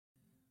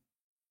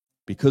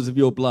Because of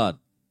your blood,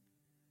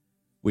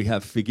 we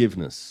have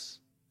forgiveness.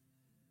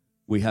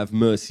 We have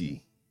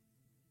mercy.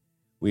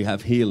 We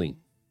have healing.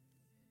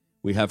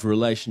 We have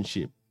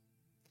relationship.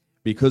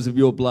 Because of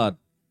your blood,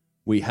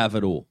 we have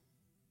it all.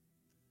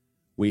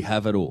 We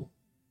have it all.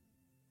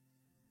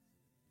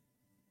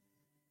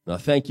 And I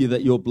thank you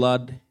that your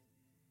blood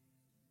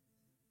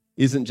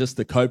isn't just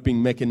a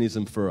coping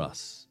mechanism for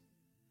us,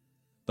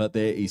 but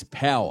there is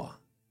power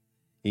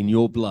in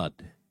your blood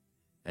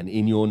and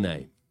in your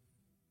name.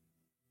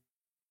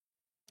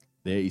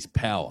 There is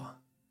power.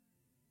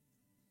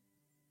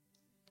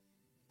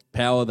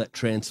 Power that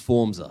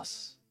transforms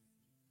us.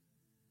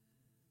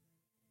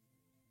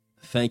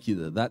 Thank you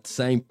that that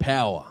same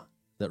power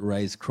that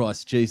raised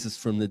Christ Jesus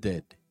from the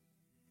dead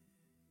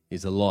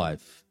is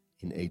alive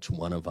in each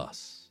one of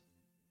us.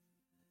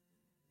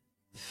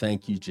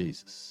 Thank you,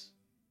 Jesus.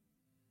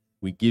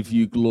 We give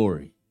you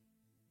glory.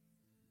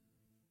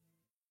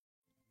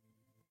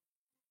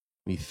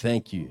 We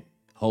thank you,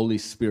 Holy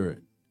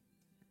Spirit.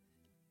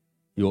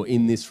 You're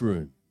in this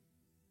room.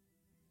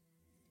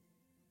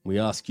 We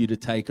ask you to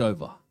take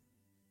over.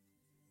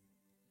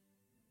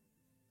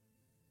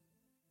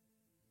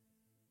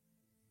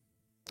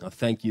 I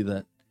thank you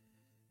that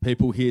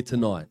people here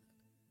tonight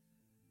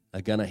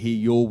are going to hear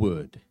your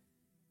word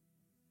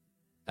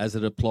as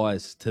it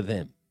applies to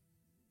them.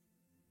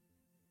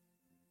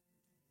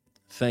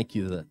 Thank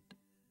you that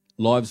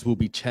lives will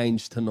be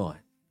changed tonight.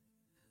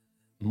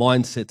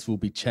 Mindsets will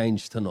be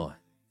changed tonight.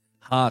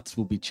 Hearts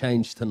will be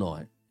changed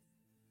tonight.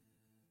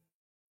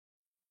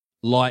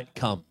 Light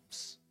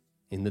comes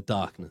in the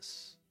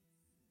darkness.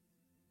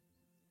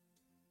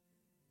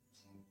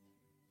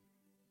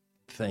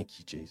 Thank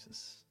you,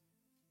 Jesus.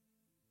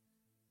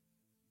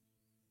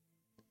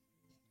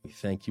 We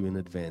thank you in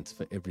advance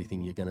for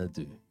everything you're going to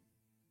do.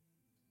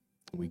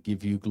 We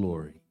give you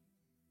glory.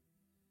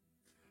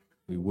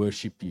 We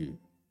worship you.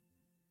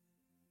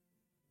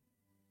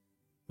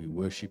 We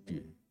worship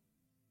you.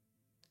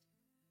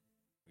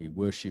 We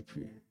worship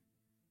you.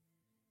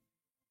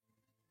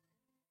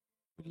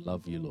 We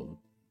love you, Lord.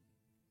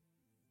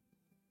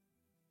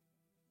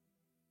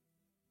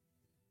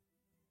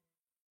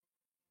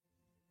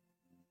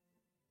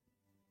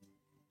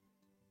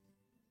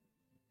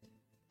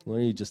 Why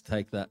don't you just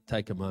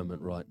take a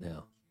moment right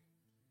now.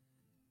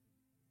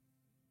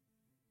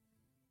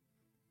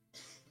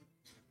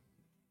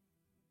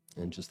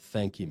 And just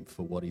thank him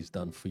for what he's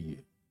done for you.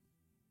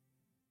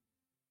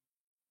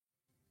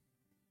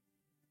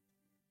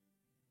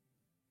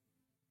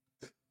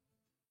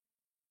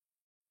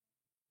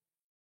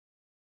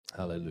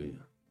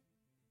 Hallelujah.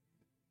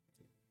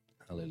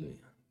 Hallelujah.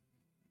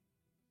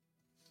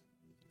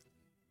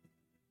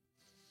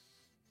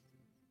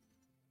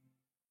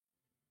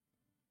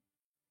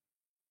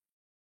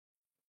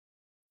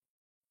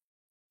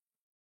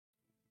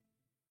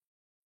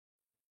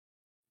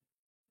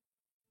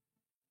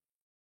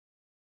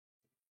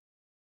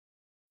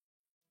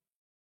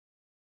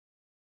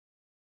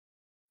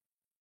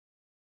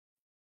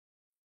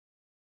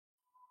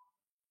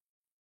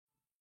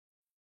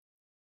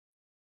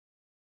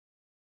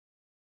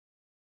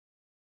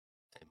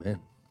 Amen.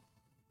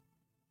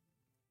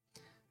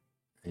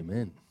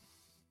 Amen.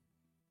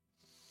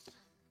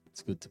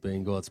 It's good to be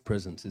in God's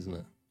presence, isn't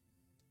it?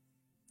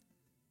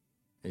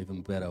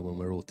 Even better when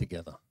we're all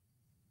together.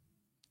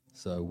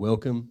 So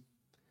welcome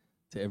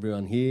to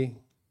everyone here.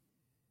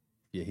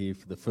 If you're here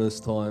for the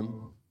first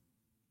time,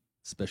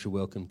 special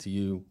welcome to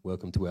you.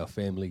 Welcome to our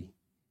family.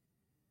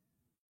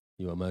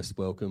 You are most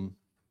welcome.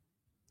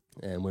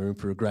 And we're in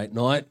for a great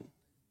night.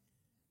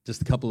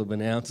 Just a couple of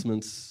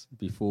announcements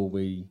before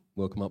we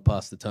welcome up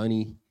Pastor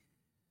Tony.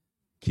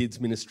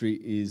 Kids ministry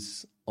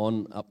is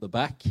on up the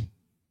back,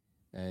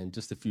 and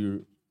just a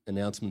few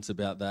announcements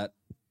about that.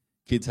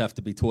 Kids have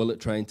to be toilet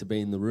trained to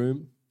be in the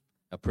room.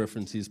 Our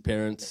preference is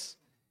parents,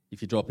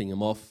 if you're dropping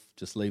them off,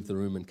 just leave the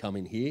room and come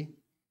in here.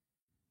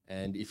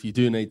 And if you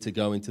do need to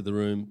go into the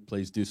room,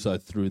 please do so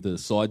through the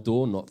side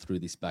door, not through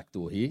this back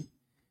door here.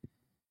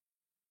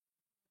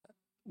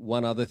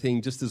 One other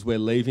thing, just as we're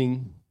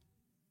leaving,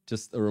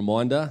 just a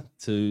reminder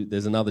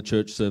there's another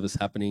church service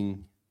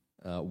happening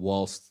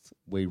whilst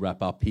we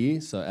wrap up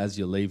here. So as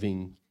you're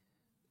leaving,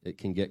 it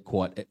can get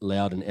quite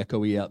loud and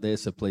echoey out there.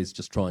 So please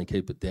just try and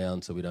keep it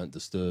down so we don't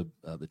disturb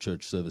the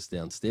church service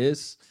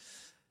downstairs.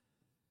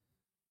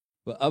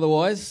 But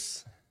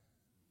otherwise,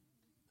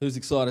 who's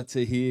excited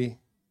to hear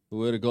the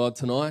word of God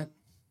tonight?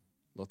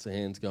 Lots of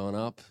hands going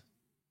up.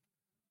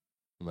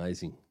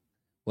 Amazing.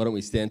 Why don't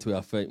we stand to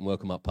our feet and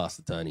welcome up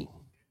Pastor Tony.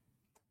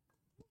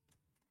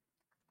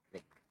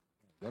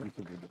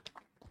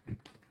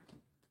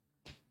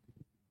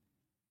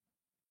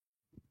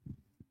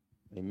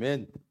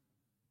 Amen.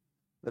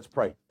 Let's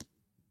pray.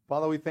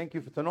 Father, we thank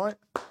you for tonight,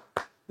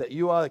 that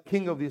you are the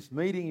king of this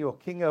meeting, you're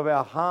king of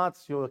our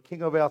hearts, you're the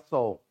king of our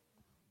soul.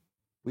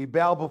 We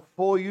bow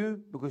before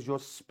you because your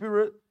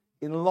spirit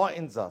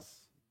enlightens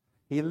us.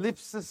 He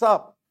lifts us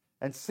up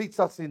and seats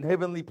us in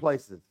heavenly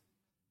places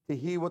to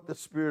hear what the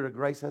Spirit of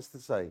grace has to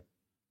say.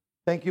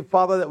 Thank you,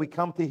 Father, that we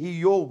come to hear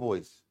your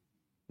voice,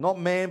 not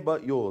man,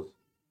 but yours.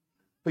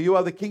 For you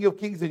are the King of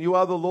kings and you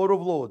are the Lord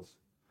of lords.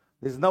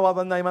 There's no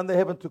other name under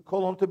heaven to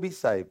call on to be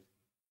saved.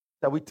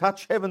 That we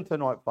touch heaven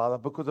tonight, Father,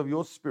 because of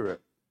your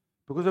Spirit,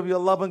 because of your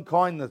love and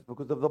kindness,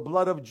 because of the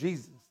blood of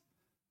Jesus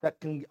that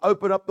can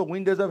open up the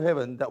windows of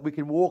heaven, that we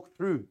can walk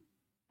through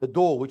the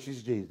door, which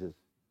is Jesus,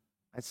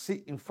 and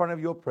sit in front of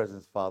your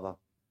presence, Father,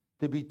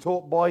 to be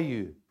taught by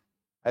you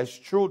as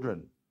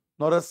children,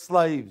 not as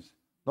slaves,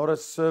 not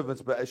as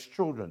servants, but as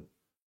children,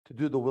 to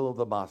do the will of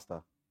the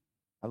Master.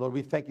 And Lord,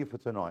 we thank you for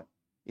tonight.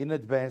 In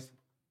advance,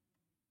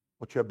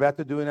 what you're about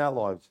to do in our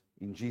lives,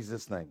 in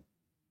Jesus' name.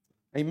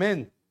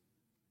 Amen.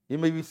 You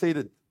may be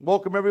seated.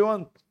 Welcome,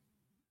 everyone. It's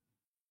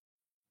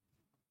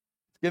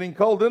getting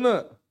cold, isn't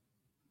it?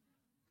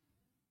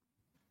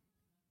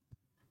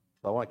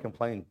 So I won't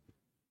complain.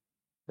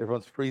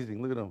 Everyone's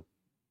freezing. Look at them.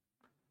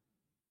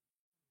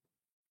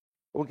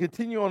 We'll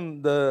continue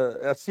on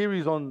our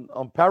series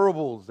on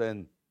parables.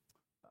 And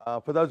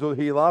for those who were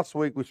here last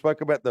week, we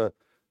spoke about the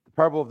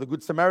parable of the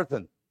Good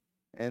Samaritan.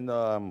 And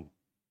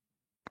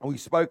we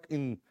spoke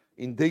in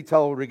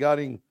detail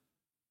regarding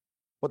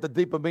what the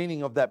deeper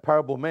meaning of that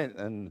parable meant.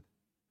 And if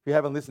you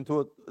haven't listened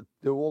to it,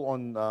 they're all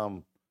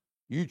on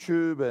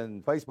YouTube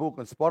and Facebook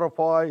and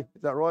Spotify.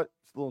 Is that right?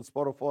 Still on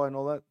Spotify and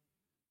all that?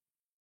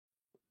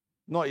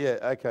 Not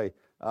yet. Okay.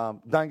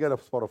 Don't go to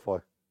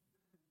Spotify.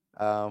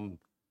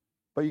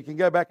 But you can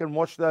go back and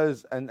watch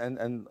those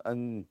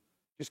and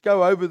just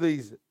go over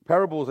these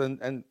parables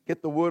and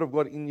get the word of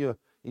God in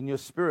your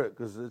spirit,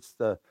 because it's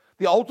the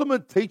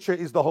ultimate teacher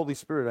is the Holy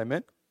Spirit.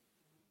 Amen.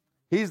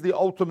 He's the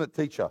ultimate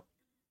teacher.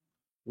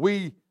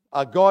 We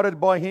are guided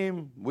by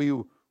him.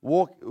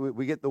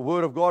 We get the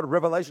word of God,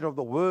 revelation of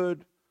the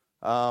word.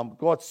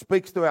 God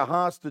speaks to our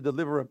hearts to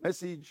deliver a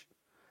message,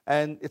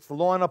 and it's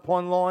line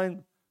upon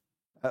line,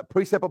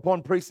 precept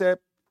upon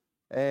precept.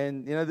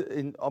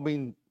 And I've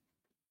been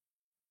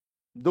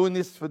doing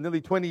this for nearly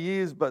 20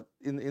 years, but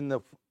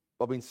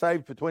I've been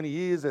saved for 20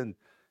 years,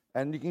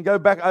 and you can go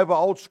back over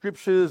old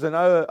scriptures and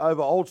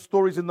over old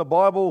stories in the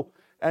Bible,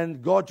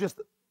 and God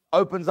just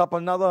opens up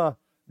another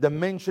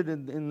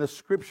dimension in the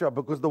scripture,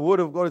 because the word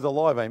of God is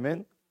alive.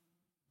 Amen.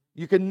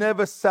 You can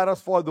never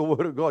satisfy the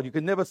word of God. You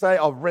can never say,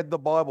 I've read the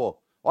Bible.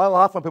 I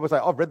laugh when people say,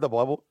 I've read the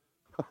Bible.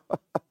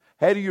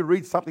 How do you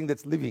read something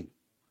that's living?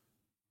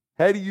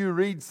 How do you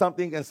read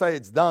something and say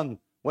it's done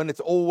when it's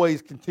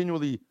always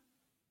continually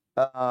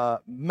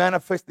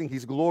manifesting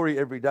his glory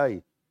every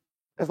day?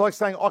 It's like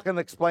saying, I can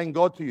explain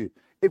God to you.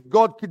 If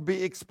God could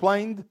be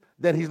explained,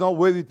 then he's not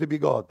worthy to be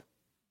God.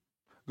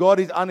 God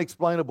is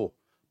unexplainable.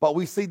 But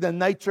we see the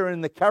nature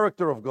and the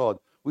character of God.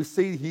 We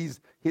see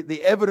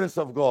the evidence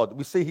of God.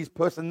 We see his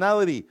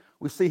personality.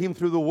 We see him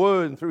through the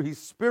word and through his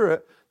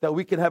spirit, that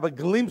we can have a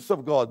glimpse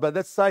of God. But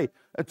let's say,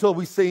 until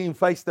we see him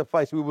face to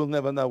face, we will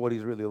never know what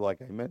he's really like.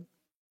 Amen.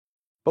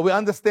 But we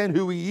understand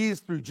who he is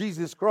through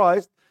Jesus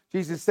Christ.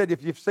 Jesus said,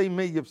 if you've seen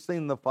me, you've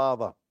seen the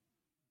Father.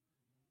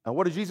 And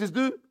what did Jesus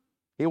do?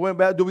 He went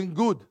about doing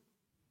good,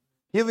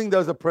 healing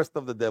those oppressed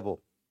of the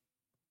devil.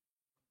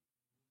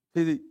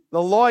 See,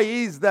 the lie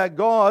is that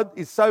God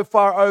is so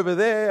far over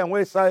there and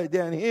we're so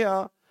down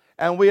here,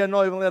 and we are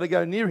not even allowed to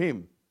go near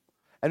him.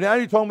 And the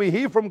only time we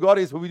hear from God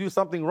is when we do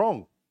something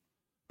wrong.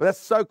 But that's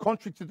so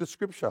contrary to the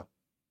scripture.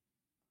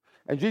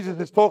 And Jesus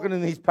is talking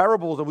in these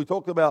parables, and we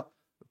talked about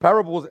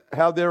parables,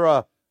 how they're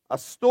a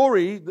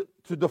story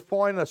to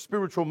define a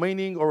spiritual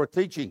meaning or a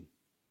teaching.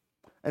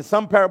 And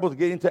some parables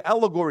get into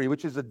allegory,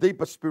 which is a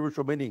deeper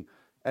spiritual meaning.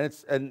 And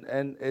it's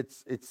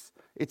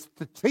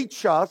to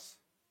teach us.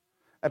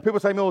 And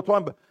people say to me all the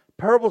time, but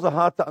parables are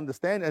hard to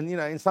understand. And,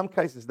 in some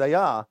cases they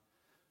are.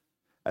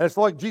 And it's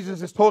like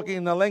Jesus is talking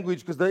in the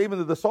language, because even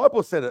the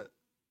disciples said it.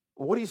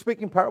 What do you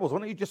speak in parables? Why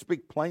don't you just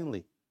speak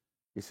plainly?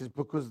 He says,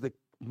 because the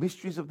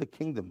mysteries of the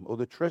kingdom, or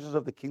the treasures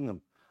of the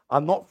kingdom, are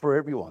not for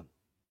everyone.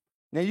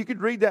 Now, you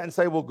could read that and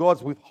say, well,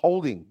 God's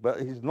withholding,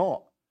 but he's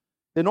not.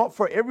 They're not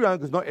for everyone,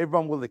 because not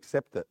everyone will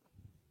accept it.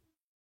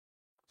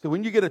 So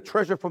when you get a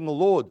treasure from the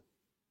Lord,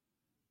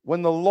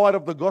 when the light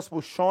of the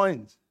gospel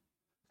shines,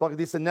 like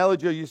this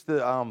analogy I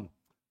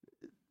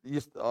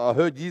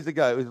heard years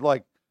ago. It was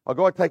like a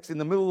guy takes, in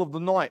the middle of the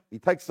night, he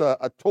takes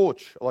a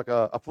torch, like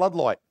a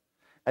floodlight,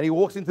 and he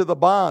walks into the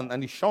barn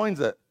and he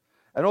shines it.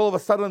 And all of a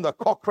sudden the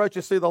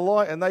cockroaches see the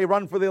light and they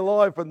run for their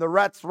life, and the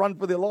rats run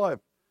for their life.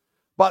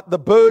 But the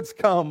birds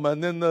come,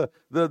 and then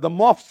the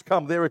moths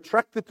come. They're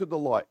attracted to the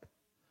light.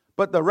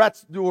 But the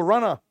rats do a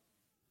runner.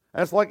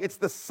 And it's like it's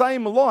the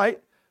same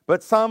light,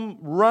 but some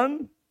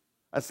run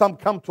and some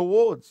come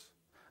towards.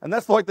 And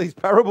that's like these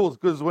parables,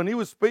 because when he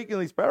was speaking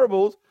these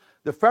parables,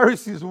 the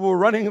Pharisees were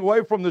running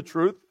away from the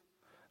truth,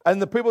 and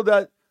the people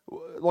that,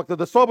 like the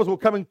disciples, were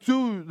coming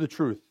to the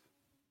truth.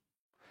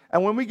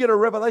 And when we get a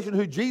revelation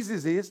who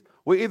Jesus is,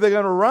 we're either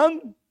going to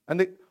run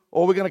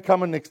or we're going to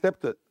come and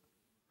accept it.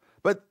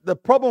 But the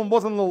problem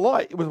wasn't the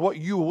light, it was what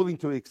you were willing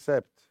to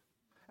accept.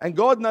 And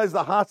God knows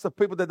the hearts of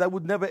people that they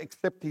would never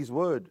accept his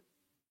word.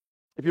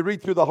 If you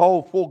read through the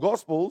whole 4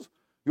 Gospels,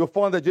 you'll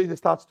find that Jesus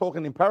starts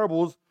talking in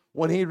parables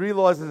when he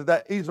realizes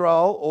that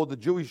Israel, or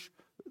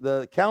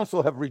the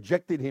council, have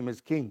rejected him as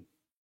king.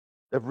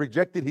 They've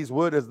rejected his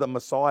word as the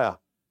Messiah.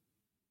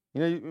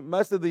 You know,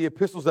 most of the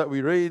epistles that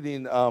we read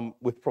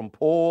from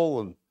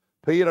Paul and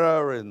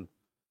Peter and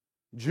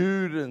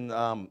Jude and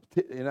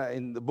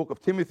in the book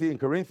of Timothy and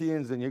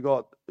Corinthians, and you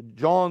got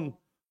John,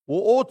 were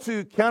all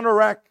to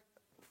counteract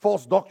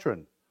false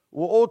doctrine.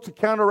 Were all to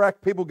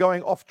counteract people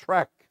going off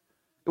track.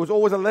 It was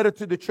always a letter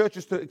to the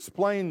churches to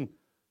explain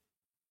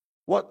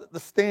what the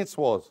stance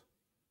was.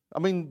 I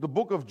mean, the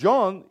book of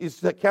John is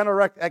to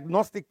counteract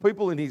agnostic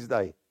people in his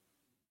day.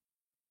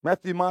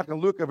 Matthew, Mark,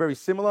 and Luke are very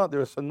similar.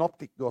 They're a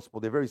synoptic gospel.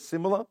 They're very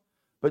similar.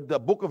 But the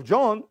book of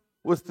John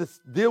was to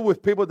deal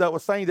with people that were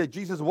saying that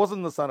Jesus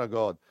wasn't the Son of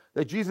God,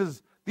 that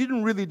Jesus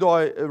didn't really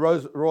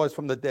rise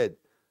from the dead.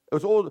 It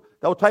was all,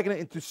 they were taking it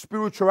into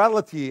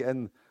spirituality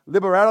and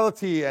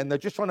liberality, and they're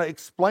just trying to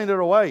explain it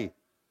away.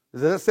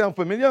 Does that sound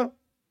familiar?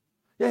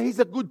 Yeah, he's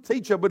a good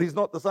teacher, but he's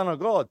not the Son of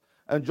God.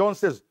 And John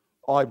says,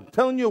 I'm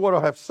telling you what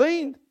I have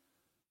seen.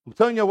 I'm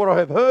telling you what I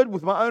have heard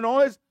with my own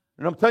eyes.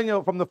 And I'm telling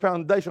you from the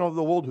foundation of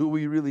the world who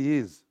he really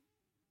is.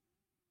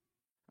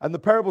 And the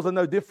parables are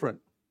no different.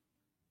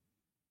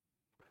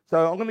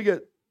 So I'm going to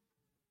get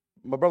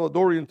my brother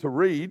Dorian to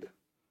read.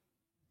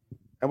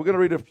 And we're going to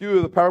read a few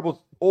of the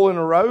parables all in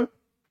a row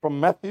from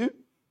Matthew.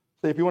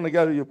 So if you want to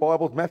go to your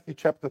Bibles, Matthew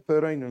chapter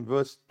 13 and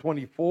verse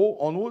 24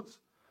 onwards.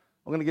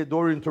 I'm going to get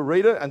Dorian to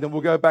read it, and then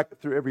we'll go back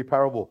through every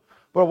parable.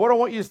 But what I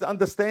want you is to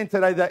understand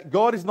today that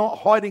God is not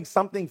hiding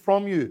something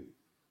from you.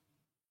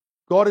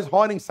 God is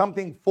hiding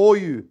something for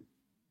you.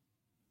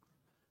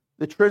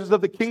 The treasures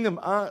of the kingdom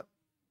aren't,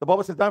 the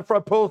Bible says, don't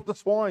throw pearls to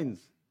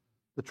swines.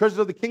 The treasures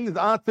of the kingdom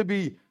aren't to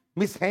be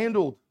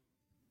mishandled.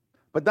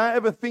 But don't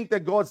ever think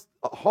that God's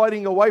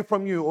hiding away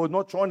from you or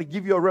not trying to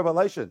give you a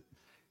revelation.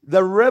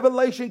 The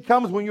revelation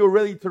comes when you're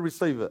ready to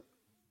receive it.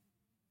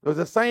 There's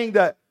a saying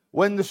that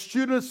when the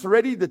student's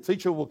ready, the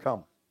teacher will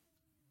come.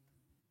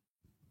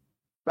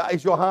 But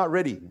is your heart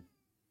ready?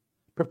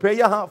 Prepare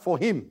your heart for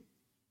him.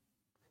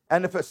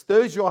 And if it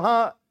stirs your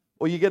heart,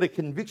 or you get a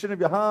conviction of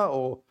your heart,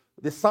 or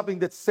there's something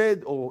that's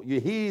said, or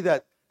you hear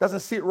that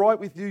doesn't sit right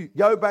with you,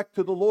 go back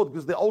to the Lord,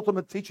 because the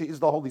ultimate teacher is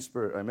the Holy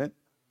Spirit. Amen?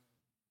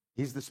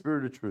 He's the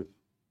Spirit of truth.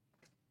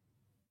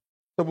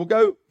 So we'll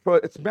go for,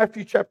 it's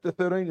Matthew chapter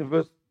 13 and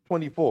verse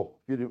 24.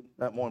 If you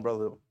don't mind,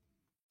 brother.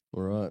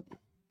 All right.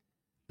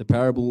 The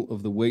parable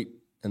of the wheat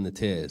and the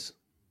tares.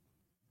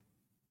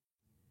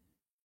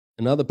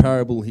 Another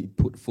parable he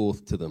put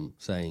forth to them,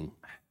 saying,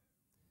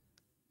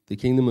 The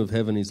kingdom of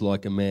heaven is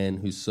like a man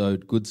who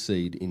sowed good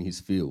seed in his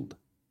field.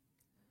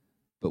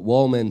 But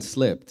while men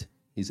slept,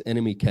 his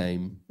enemy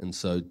came and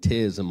sowed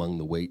tares among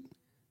the wheat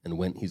and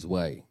went his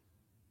way.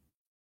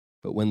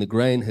 But when the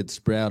grain had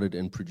sprouted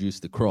and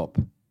produced a crop,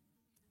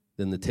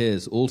 then the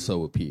tares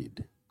also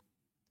appeared.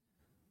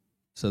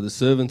 So the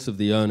servants of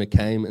the owner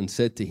came and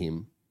said to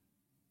him,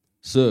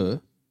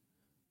 Sir,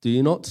 do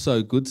you not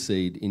sow good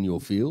seed in your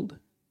field?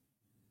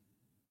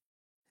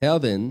 How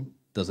then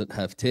does it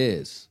have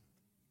tares?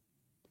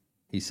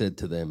 He said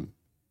to them,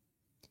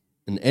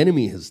 An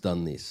enemy has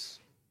done this.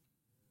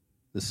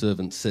 The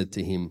servants said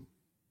to him,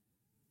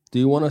 Do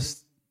you want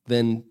us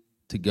then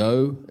to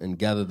go and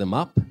gather them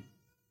up?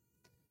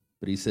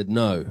 But he said,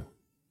 No,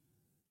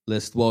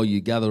 lest while you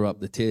gather up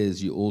the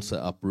tares, you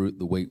also uproot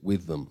the wheat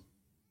with them.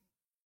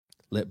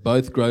 Let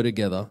both grow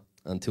together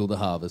until the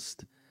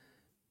harvest,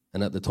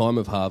 and at the time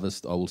of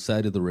harvest I will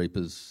say to the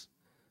reapers,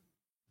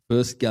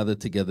 First gather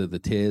together the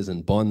tares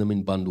and bind them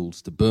in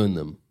bundles to burn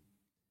them,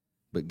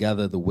 but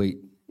gather the wheat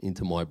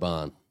into my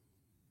barn.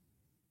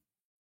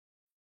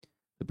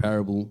 The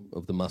parable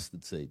of the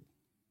mustard seed.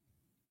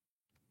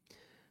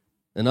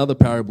 Another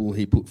parable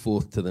he put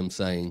forth to them,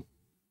 saying,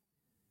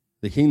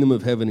 The kingdom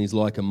of heaven is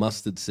like a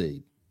mustard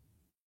seed,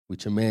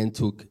 which a man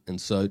took and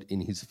sowed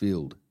in his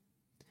field,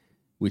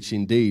 which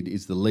indeed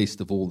is the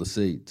least of all the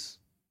seeds.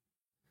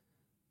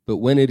 But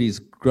when it is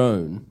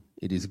grown,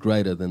 it is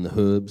greater than the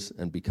herbs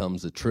and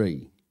becomes a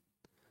tree,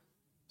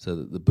 so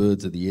that the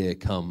birds of the air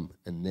come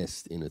and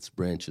nest in its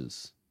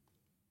branches.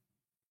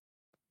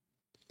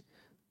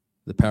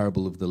 The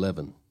parable of the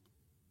leaven.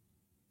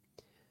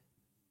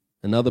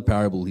 Another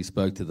parable he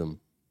spoke to them.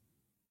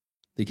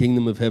 The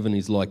kingdom of heaven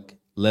is like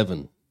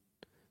leaven,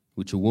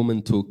 which a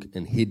woman took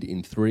and hid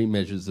in 3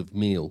 measures of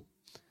meal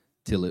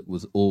till it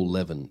was all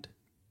leavened.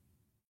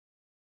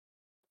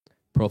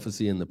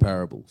 Prophecy and the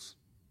parables.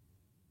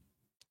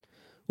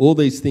 All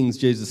these things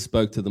Jesus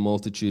spoke to the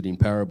multitude in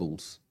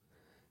parables,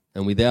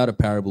 and without a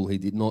parable he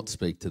did not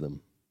speak to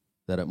them,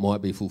 that it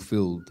might be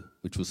fulfilled,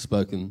 which was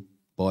spoken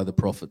by the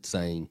prophet,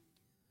 saying,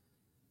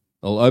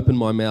 I'll open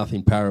my mouth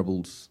in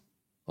parables,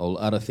 I'll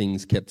utter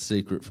things kept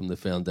secret from the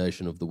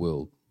foundation of the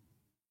world.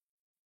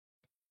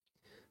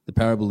 The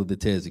parable of the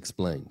tares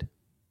explained.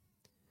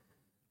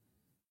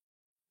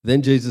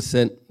 Then Jesus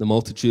sent the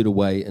multitude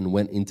away and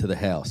went into the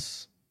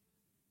house,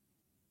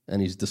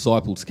 and his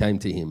disciples came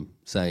to him,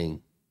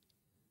 saying,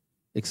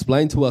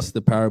 Explain to us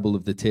the parable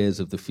of the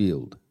tares of the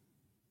field.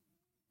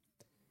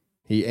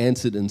 He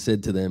answered and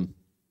said to them,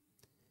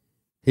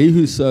 He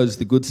who sows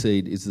the good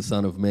seed is the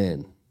Son of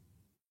Man.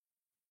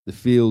 The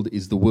field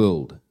is the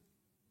world.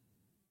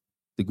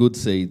 The good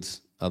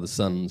seeds are the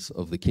sons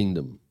of the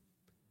kingdom,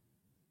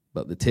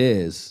 but the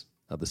tares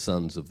are the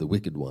sons of the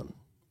wicked one.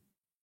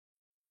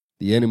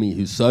 The enemy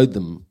who sowed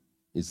them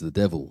is the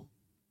devil.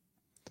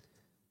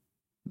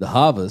 The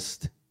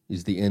harvest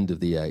is the end of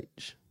the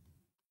age,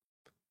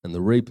 and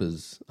the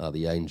reapers are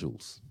the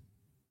angels.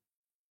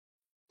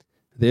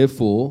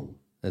 Therefore,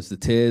 as the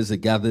tares are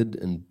gathered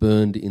and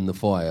burned in the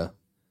fire,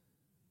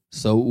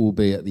 so it will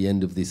be at the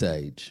end of this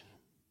age.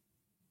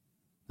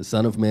 The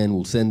Son of Man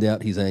will send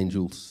out his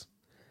angels,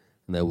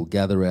 and they will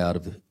gather out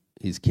of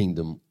his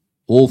kingdom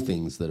all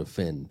things that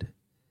offend,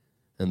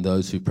 and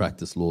those who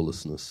practice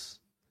lawlessness,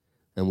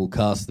 and will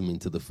cast them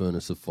into the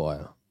furnace of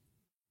fire.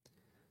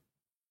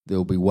 There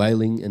will be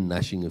wailing and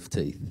gnashing of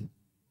teeth.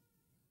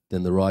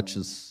 Then the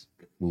righteous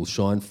will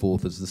shine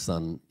forth as the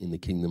sun in the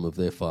kingdom of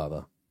their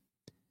Father.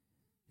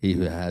 He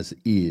who has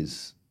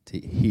ears to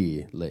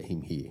hear, let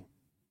him hear.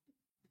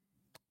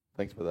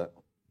 Thanks for that.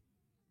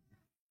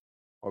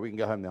 Or we can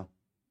go home now.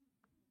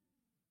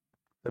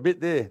 A bit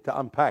there to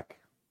unpack.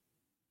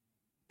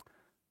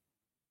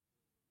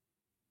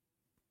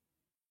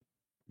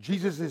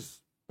 Jesus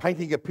is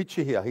painting a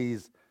picture here.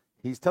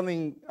 He's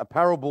telling a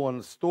parable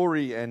and a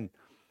story, and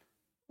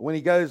when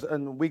he goes,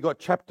 and we got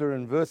chapter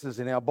and verses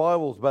in our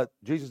Bibles, but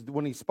Jesus,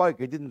 when he spoke,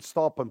 he didn't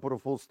stop and put a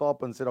full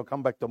stop and said, I'll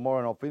come back tomorrow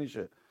and I'll finish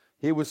it.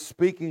 He was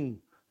speaking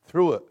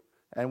through it.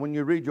 And when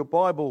you read your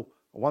Bible,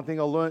 one thing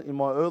I learned in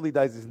my early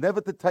days is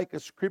never to take a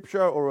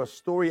scripture or a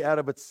story out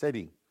of its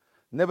setting.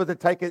 Never to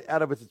take it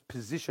out of its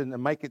position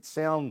and make it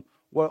sound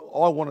what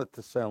I want it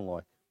to sound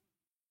like,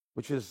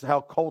 which is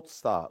how cults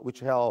start,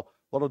 which is how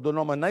a lot of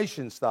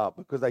denominations start,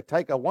 because they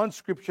take one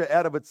scripture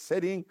out of its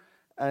setting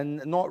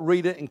and not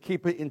read it and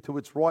keep it into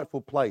its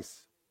rightful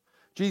place.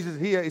 Jesus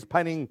here is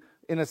painting,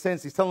 in a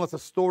sense, he's telling us a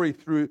story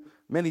through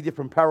many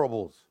different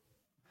parables.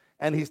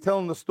 And he's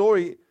telling the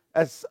story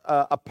as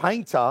a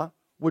painter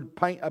would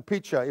paint a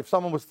picture. If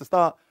someone was to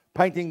start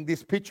painting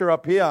this picture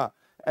up here,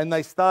 and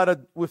they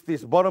started with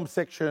this bottom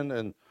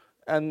section,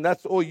 and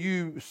that's all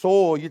you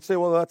saw, you'd say,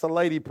 well, that's a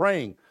lady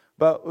praying.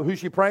 But who's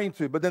she praying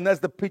to? But then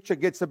as the picture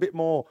gets a bit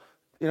more,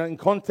 in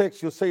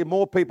context, you'll see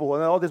more people.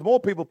 And, there's more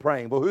people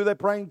praying. Well, who are they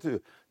praying to?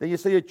 Then you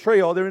see a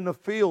tree. They're in the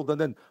field. And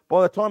then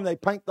by the time they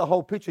paint the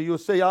whole picture, you'll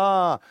see,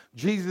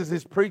 Jesus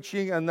is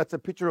preaching, and that's a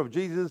picture of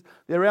Jesus.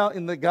 They're out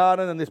in the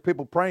garden, and there's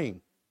people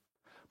praying.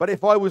 But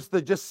if I was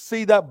to just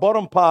see that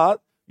bottom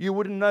part, you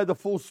wouldn't know the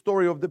full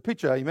story of the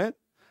picture. Amen?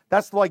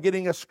 That's like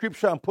getting a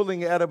scripture and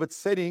pulling it out of its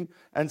setting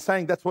and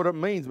saying that's what it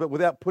means, but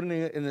without putting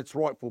it in its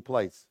rightful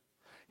place.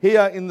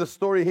 Here in the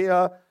story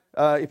here,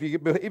 if you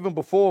get, even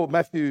before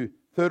Matthew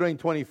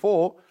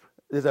 13:24,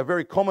 there's a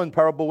very common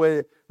parable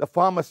where the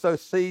farmer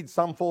sows seeds.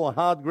 Some fall on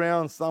hard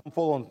ground, some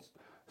fall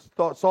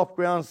on soft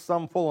ground,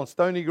 some fall on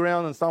stony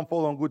ground, and some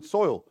fall on good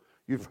soil.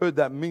 You've heard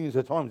that millions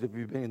of times if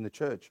you've been in the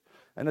church.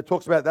 And it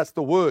talks about that's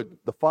the word.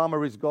 The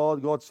farmer is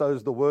God. God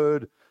sows the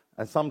word.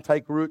 And some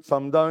take root,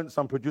 some don't.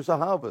 Some produce a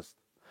harvest.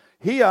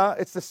 Here,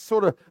 it's a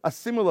sort of a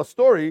similar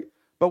story,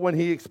 but when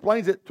he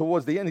explains it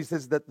towards the end, he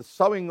says that the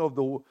sowing of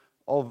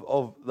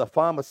the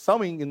farmer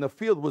sowing in the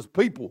field was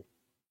people.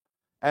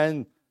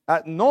 And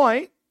at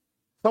night,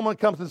 someone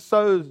comes and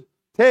sows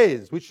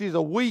tares, which is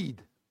a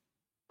weed.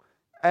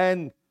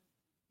 And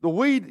the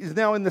weed is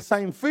now in the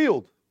same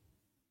field.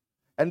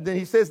 And then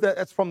he says that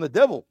that's from the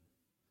devil.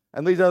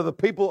 And these are the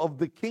people of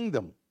the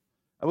kingdom.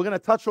 And we're going to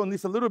touch on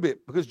this a little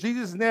bit, because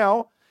Jesus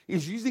now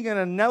is using an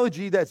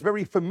analogy that's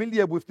very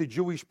familiar with the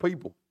Jewish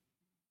people.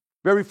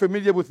 Very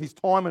familiar with his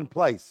time and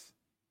place.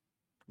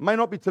 May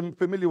not be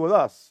familiar with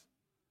us.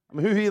 I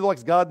mean, who here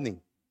likes gardening?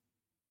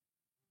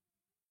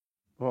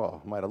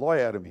 Oh, made a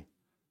lie out of me.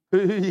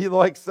 Who here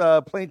likes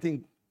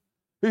planting?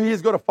 Who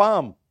here's got a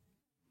farm?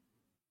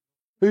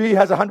 Who here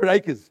has 100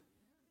 acres?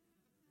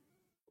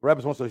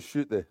 Rabbits wants to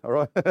shoot there, all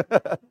right?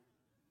 I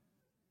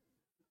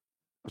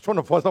was trying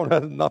to find someone who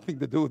has nothing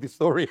to do with this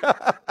story.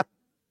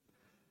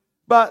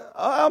 But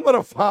I'm not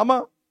a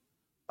farmer.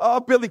 I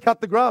barely cut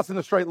the grass in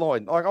a straight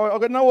line.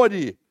 I've got no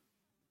idea.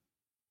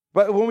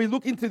 But when we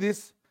look into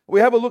this,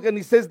 we have a look, and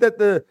he says that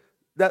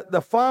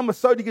the farmer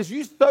sowed. He goes,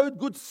 you sowed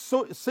good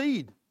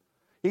seed.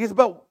 He goes,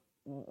 but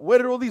where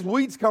did all these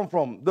weeds come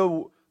from?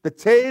 The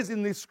tares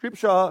in this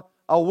scripture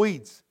are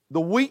weeds. The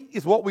wheat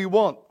is what we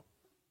want.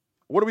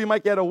 What do we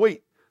make out of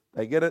wheat?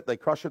 They get it, they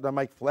crush it, they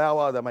make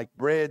flour, they make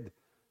bread.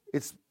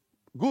 It's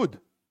good.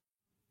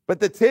 But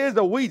the tares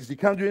are weeds. You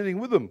can't do anything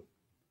with them.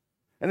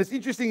 And it's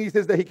interesting, he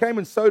says that he came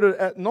and sowed it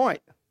at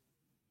night.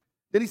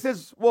 Then he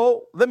says,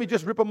 well, let me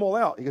just rip them all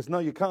out. He goes, no,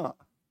 you can't,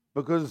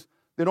 because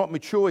they're not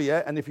mature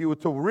yet. And if you were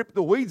to rip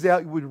the weeds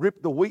out, you would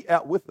rip the wheat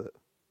out with it.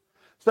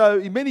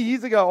 So many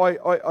years ago,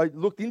 I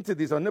looked into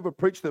this. I never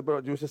preached it,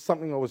 but it was just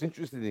something I was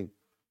interested in.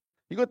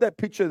 You got that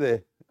picture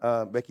there,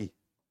 Becky?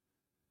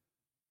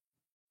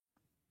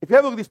 If you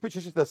have a look at this picture,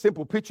 it's just a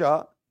simple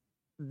picture.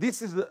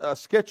 This is a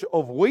sketch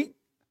of wheat,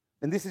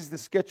 and this is the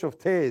sketch of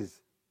tares.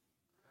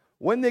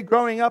 When they're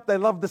growing up, they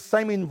love the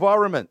same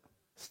environment,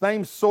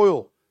 same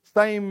soil,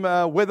 same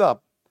weather,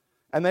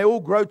 and they all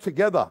grow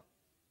together.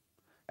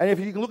 And if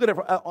you can look at it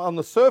on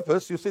the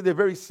surface, you'll see they're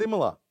very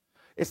similar.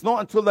 It's not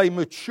until they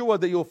mature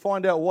that you'll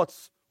find out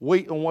what's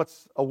wheat and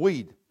what's a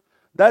weed.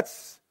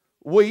 That's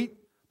wheat,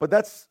 but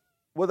that's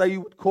what they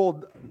would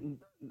call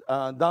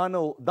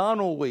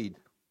darnel weed.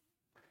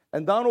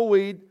 And darnel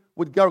weed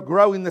would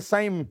grow in the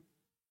same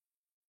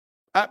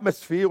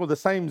atmosphere or the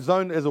same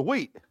zone as a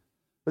wheat.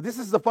 But this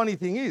is the funny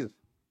thing is,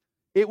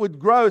 it would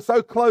grow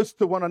so close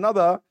to one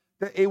another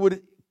that it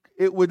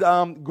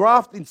would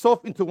graft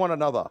itself into one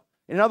another.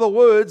 In other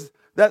words,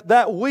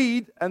 that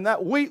weed and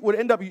that wheat would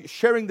end up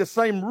sharing the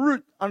same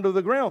root under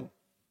the ground.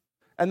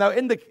 And they'll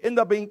end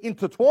up being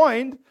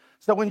intertwined.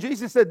 So when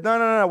Jesus said,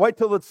 no, wait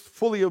till it's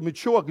fully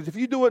mature, because if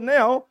you do it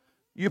now,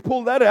 you'll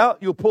pull that out,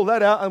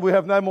 and we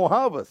have no more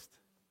harvest.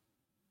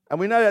 And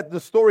we know that the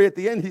story at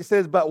the end, he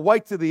says, but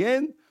wait to the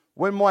end,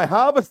 when my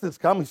harvest has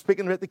come. He's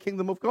speaking about the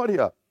kingdom of God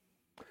here.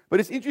 But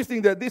it's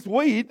interesting that this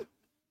weed,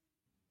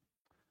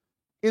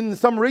 in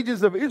some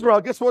regions of Israel,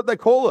 guess what they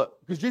call it?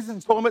 Because Jesus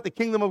is talking about the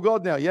kingdom of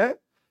God now, yeah?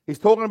 He's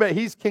talking about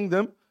his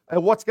kingdom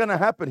and what's going to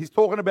happen. He's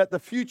talking about the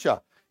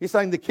future. He's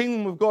saying the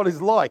kingdom of God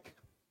is like.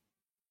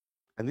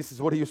 And this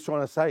is what he was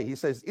trying to say. He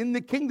says, in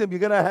the kingdom, you're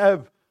going to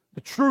have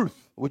the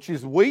truth, which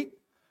is wheat,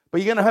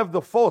 but you're going to have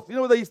the false. You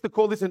know what they used to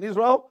call this in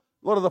Israel?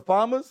 A lot of the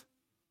farmers?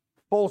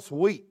 False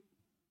wheat.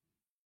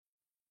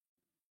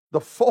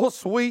 The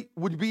false wheat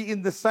would be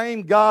in the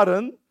same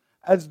garden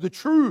as the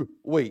true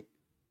wheat.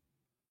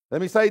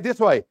 Let me say it this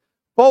way.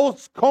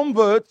 False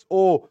converts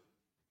or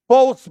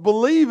false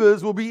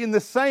believers will be in the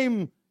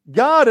same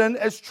garden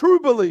as true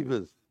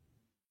believers.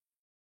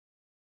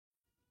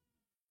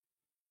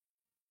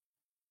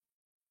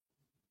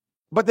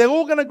 But they're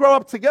all going to grow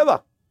up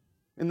together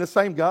in the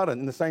same garden,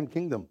 in the same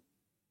kingdom.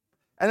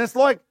 And it's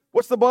like,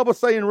 what's the Bible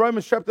say in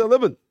Romans chapter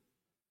 11?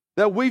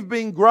 That we've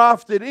been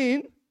grafted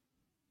in.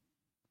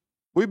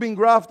 We've been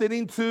grafted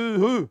into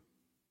who?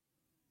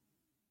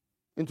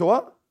 Into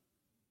what?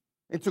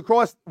 Into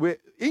Christ.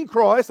 In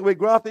Christ, we're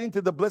grafted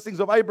into the blessings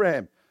of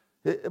Abraham.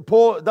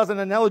 Paul does an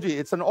analogy.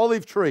 It's an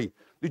olive tree.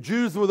 The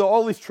Jews were the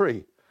olive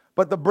tree.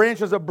 But the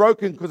branches are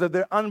broken because of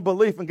their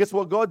unbelief. And guess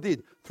what God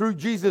did? Through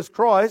Jesus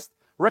Christ,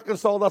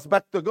 reconciled us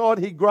back to God.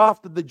 He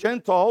grafted the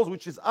Gentiles,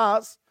 which is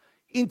us,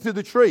 into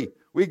the tree.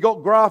 We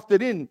got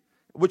grafted in,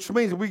 which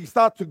means we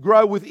start to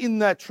grow within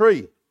that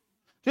tree.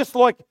 Just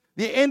like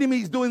the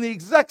enemy is doing the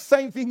exact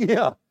same thing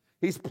here.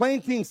 He's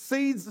planting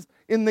seeds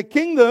in the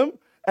kingdom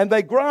and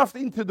they graft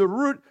into the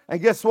root. And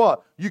guess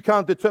what? You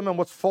can't determine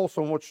what's false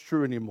and what's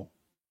true anymore.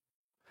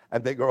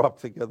 And they grow up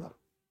together.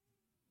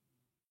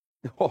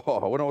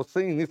 Oh, when I was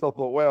seeing this, I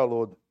thought, wow,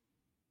 Lord.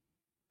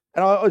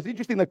 And it was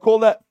interesting, they call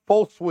that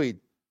false weed.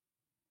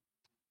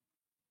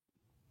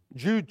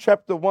 Jude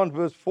chapter 1,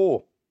 verse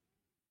 4.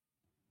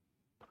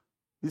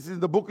 This is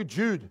the book of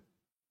Jude.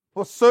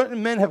 For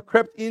certain men have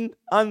crept in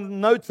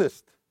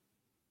unnoticed,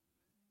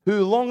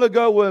 who long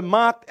ago were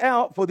marked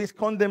out for this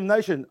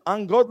condemnation,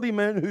 ungodly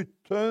men who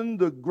turned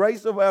the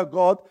grace of our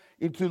God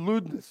into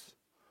lewdness.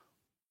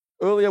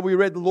 Earlier we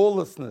read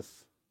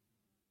lawlessness.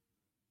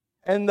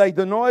 And they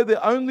deny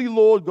the only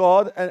Lord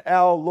God and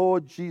our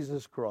Lord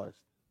Jesus Christ.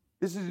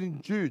 This is in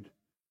Jude.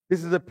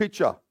 This is a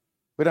picture.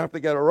 We don't have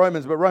to go to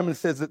Romans, but Romans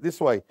says it this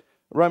way.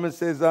 Romans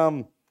says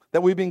that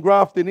we've been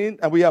grafted in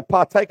and we are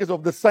partakers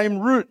of the same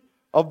root,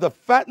 of the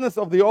fatness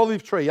of the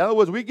olive tree. In other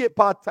words, we get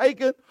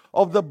partaken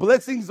of the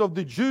blessings of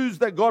the Jews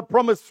that God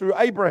promised through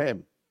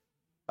Abraham.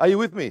 Are you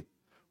with me?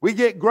 We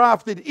get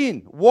grafted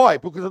in. Why?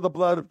 Because of the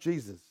blood of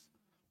Jesus.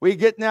 We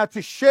get now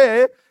to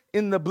share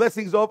in the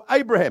blessings of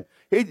Abraham.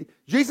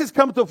 Jesus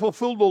comes to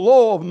fulfill the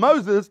law of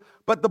Moses,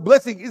 but the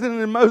blessing isn't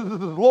in Moses'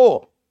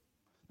 law.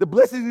 The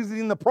blessing is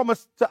in the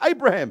promise to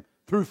Abraham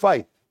through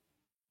faith.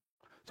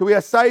 So we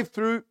are saved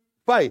through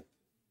faith.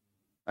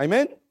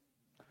 Amen?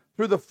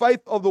 Through the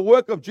faith of the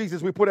work of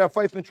Jesus, we put our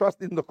faith and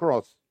trust in the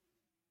cross.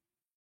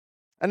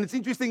 And it's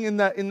interesting in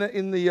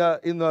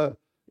the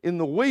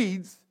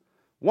weeds,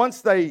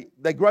 once they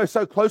grow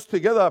so close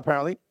together,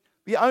 apparently,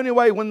 the only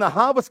way when the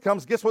harvest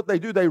comes, guess what they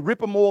do? They rip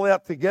them all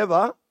out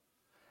together,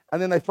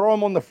 and then they throw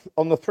them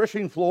on the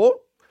threshing floor,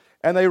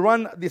 and they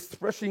run this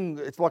threshing.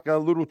 It's like a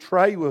little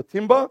tray with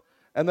timber,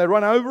 and they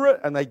run over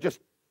it, and they just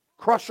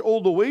crush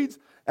all the weeds,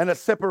 and it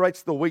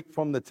separates the wheat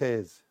from the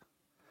tares.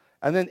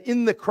 And then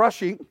in the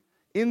crushing,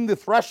 in the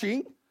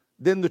threshing,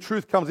 then the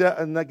truth comes out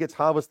and that gets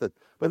harvested.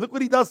 But look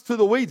what he does to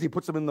the weeds. He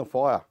puts them in the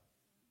fire.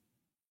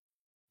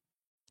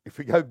 If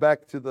we go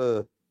back to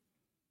the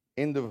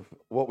end of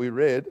what we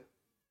read,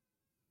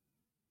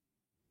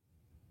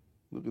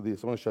 look at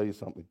this. I want to show you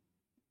something.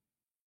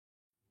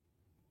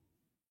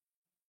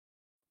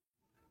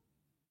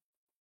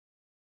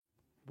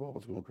 Boy,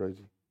 what's going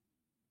crazy?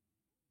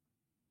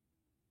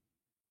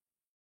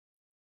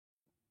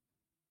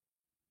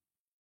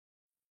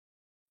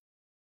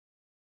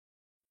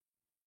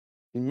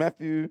 In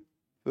Matthew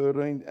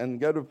 13, and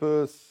go to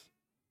verse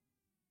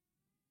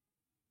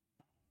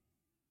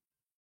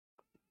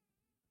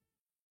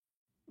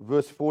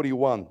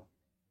 41.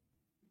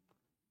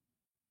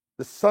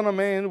 The Son of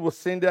Man will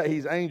send out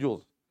his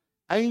angels.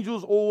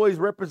 Angels always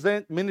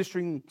represent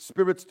ministering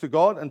spirits to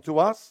God and to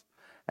us.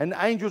 And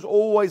angels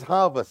always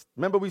harvest.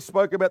 Remember we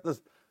spoke about this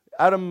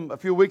Adam, a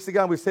few weeks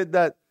ago, we said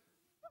that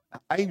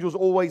angels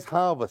always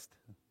harvest.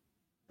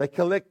 They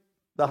collect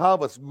the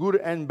harvest, good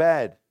and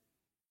bad.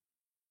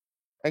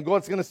 And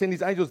God's going to send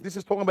his angels. This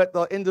is talking about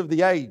the end of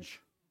the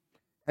age.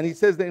 And he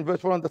says that in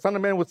verse 1, the Son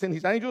of Man will send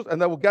his angels,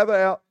 and they will gather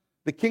out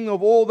the king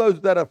of all those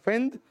that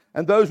offend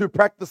and those who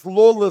practice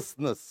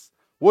lawlessness.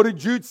 What did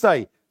Jude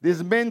say?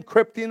 There's men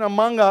crept in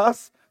among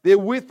us. They're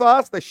with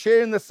us. They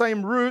share in the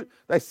same root.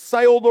 They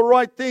say all the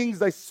right things.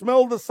 They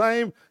smell the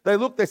same. They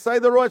look, they say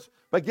the right.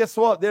 But guess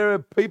what? They're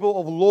people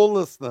of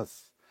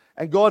lawlessness.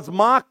 And God's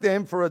marked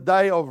them for a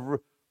day of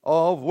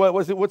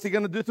what's he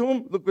going to do to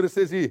them? Look what it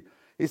says here.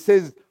 It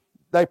says,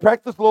 they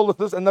practice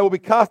lawlessness and they will be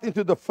cast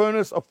into the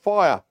furnace of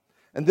fire.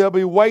 And there'll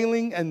be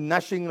wailing and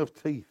gnashing of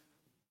teeth.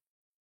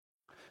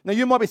 Now,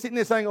 you might be sitting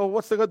there saying, oh,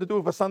 what's that got to do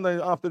with a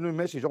Sunday afternoon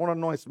message? I want a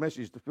nice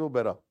message to feel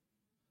better.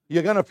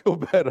 You're going to feel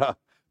better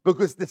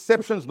because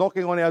deception's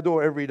knocking on our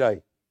door every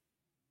day.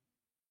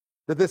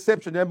 The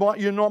deception,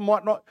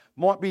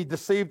 might be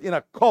deceived in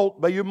a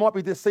cult, but you might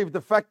be deceived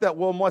the fact that,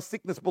 well, my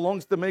sickness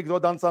belongs to me because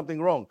I've done something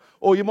wrong.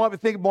 Or you might be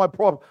thinking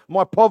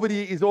my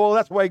poverty is all,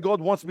 that's the way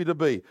God wants me to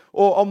be.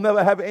 Or I'll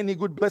never have any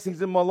good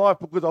blessings in my life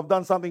because I've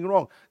done something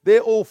wrong.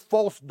 They're all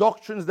false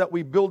doctrines that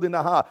we build in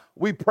our heart.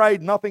 We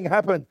prayed, nothing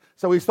happened,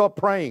 so we stopped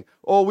praying.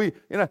 Or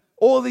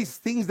all these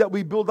things that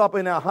we build up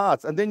in our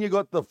hearts. And then you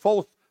got the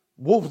false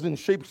wolves in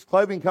sheep's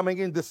clothing coming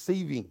in,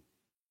 deceiving.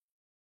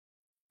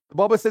 The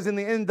Bible says in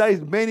the end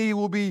days, many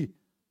will be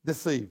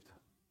deceived.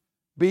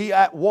 Be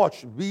at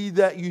watch. Pray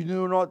that you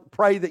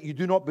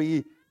do not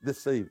be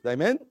deceived.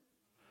 Amen?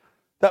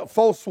 That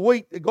false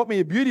wheat, it got me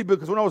a beauty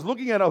because when I was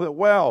looking at it, I thought,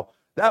 wow,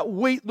 that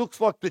wheat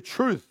looks like the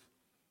truth.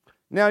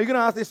 Now, you're going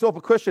to ask yourself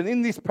a question.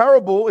 In this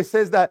parable, it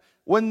says that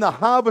when the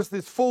harvest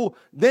is full,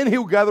 then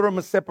he'll gather them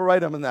and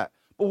separate them and that.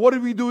 But what do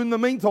we do in the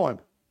meantime?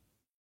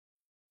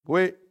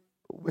 We're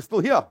still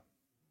here.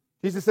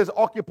 Jesus says,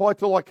 occupy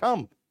till I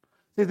come.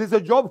 There's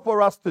a job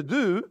for us to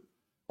do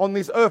on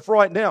this earth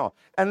right now.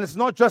 And it's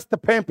not just to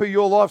pamper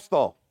your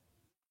lifestyle.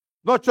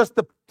 Not just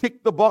to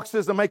tick the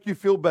boxes and make you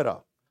feel better.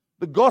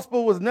 The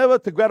gospel was never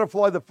to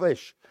gratify the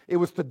flesh. It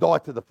was to die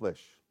to the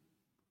flesh.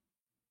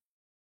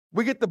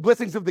 We get the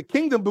blessings of the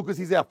kingdom because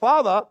he's our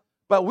Father,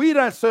 but we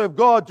don't serve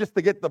God just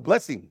to get the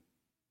blessing.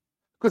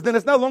 Because then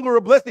it's no longer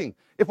a blessing.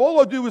 If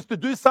all I do is to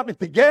do something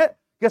to get,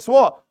 guess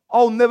what?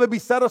 I'll never be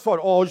satisfied.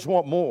 Oh, I just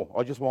want more.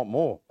 I just want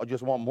more. I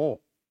just want more.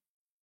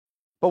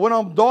 But when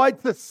I'm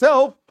died to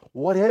self,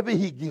 whatever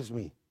he gives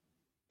me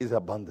is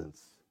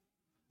abundance.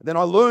 And then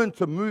I learn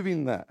to move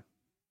in that.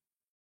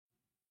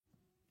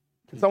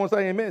 Can someone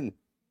say amen?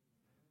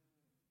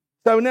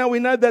 So now we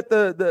know that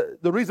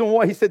the reason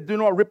why he said do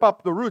not rip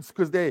up the roots,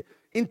 because they're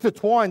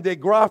intertwined, they're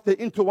grafted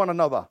into one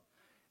another.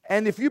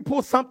 And if you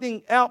pull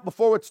something out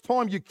before it's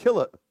time, you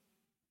kill it.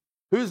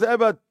 Who's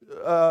ever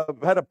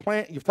had a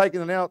plant, you've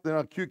taken it out,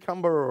 a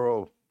cucumber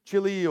or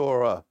chili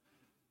or a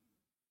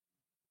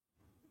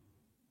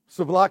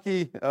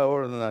souvlaki,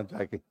 or no, I'm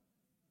joking.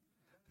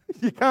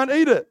 You can't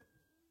eat it.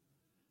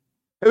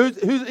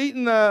 Who's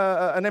eaten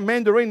a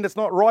mandarin that's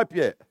not ripe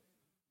yet?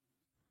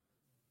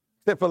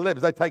 Except for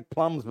lebs, they take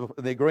plums,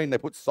 they're green, they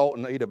put salt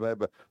and eat it,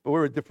 but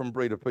we're a different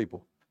breed of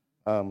people.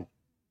 The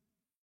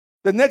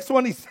next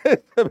one he says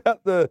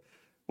about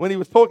when he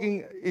was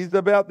talking, is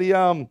about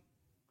the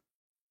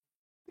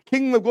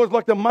kingdom of God is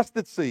like the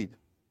mustard seed.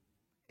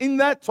 In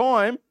that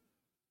time,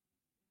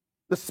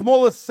 the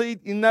smallest seed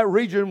in that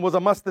region was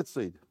a mustard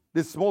seed.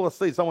 This smallest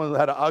seed, someone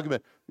had an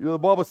argument. The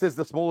Bible says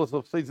the smallest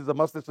of seeds is a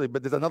mustard seed,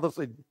 but there's another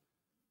seed.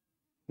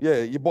 Yeah,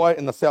 you buy it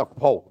in the South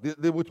Pole.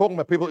 We're talking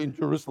about people in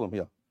Jerusalem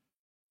here.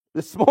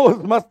 The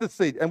smallest mustard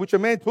seed, and which a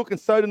man took and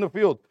sowed in the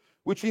field,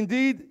 which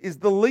indeed is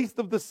the least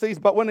of the seeds.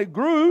 But when it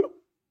grew,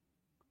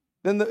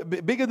 then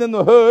bigger than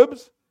the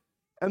herbs,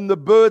 and the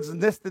birds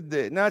nested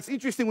there. Now, it's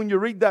interesting when you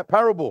read that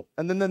parable,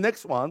 and then the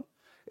next one,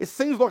 it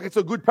seems like it's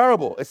a good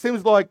parable. It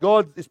seems like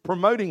God is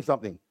promoting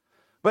something.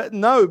 But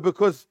no,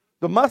 because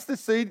the mustard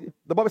seed,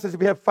 the Bible says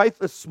if you have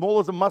faith as small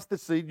as a mustard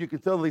seed, you can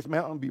tell this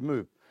mountain be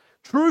moved.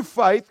 True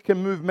faith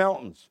can move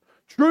mountains.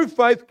 True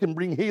faith can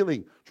bring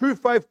healing. True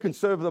faith can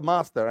serve the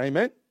master.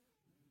 Amen?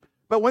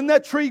 But when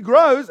that tree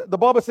grows, the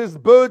Bible says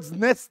birds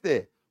nest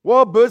there. What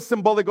are birds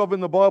symbolic of in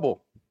the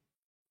Bible?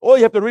 All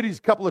you have to read is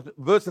a couple of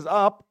verses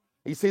up.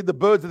 You see the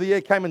birds of the air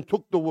came and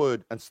took the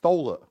word and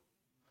stole it.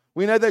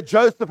 We know that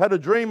Joseph had a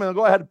dream and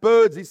the guy had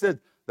birds. He said,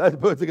 those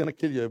birds are going to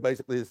kill you,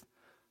 basically.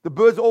 The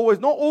birds are always,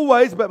 not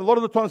always, but a lot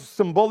of the times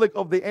symbolic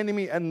of the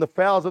enemy and the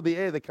fowls of the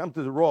air that come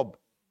to rob.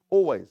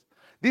 Always.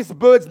 This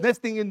bird's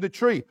nesting in the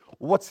tree.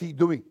 What's he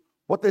doing?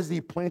 What has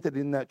he planted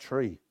in that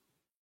tree?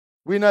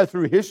 We know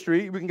through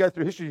history, we can go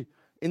through history,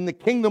 in the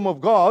kingdom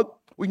of God,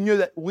 we know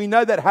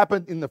that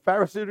happened in the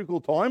Pharisaical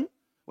time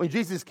when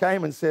Jesus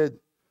came and said,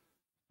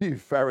 you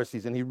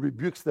Pharisees, and he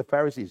rebukes the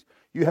Pharisees.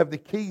 You have the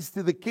keys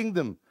to the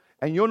kingdom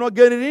and you're not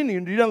getting in.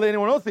 You don't let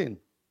anyone else in.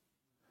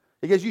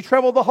 He goes, you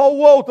travel the whole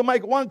world to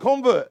make one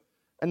convert.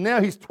 And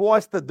now he's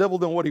twice the devil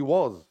than what he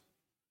was.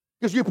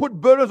 Because you put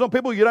burdens on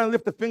people, you don't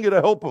lift a finger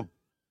to help them.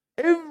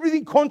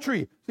 Everything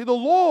contrary. See, the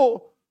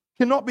law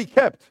cannot be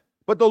kept,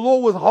 but the law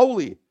was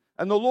holy.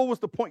 And the law was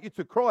to point you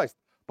to Christ.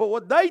 But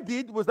what they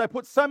did was they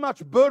put so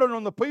much burden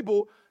on the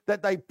people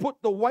that they put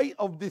the weight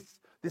of this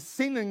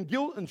sin and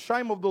guilt and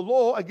shame of the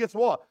law. And guess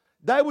what?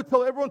 They would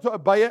tell everyone to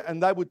obey it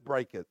and they would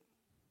break it.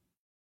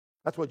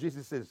 That's what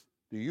Jesus says.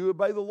 Do you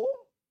obey the law?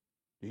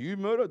 Do you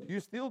murder? Do you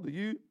steal?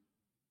 You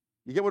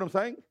get what I'm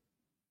saying?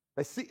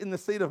 They sit in the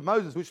seat of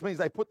Moses, which means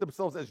they put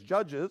themselves as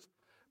judges.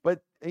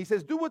 But he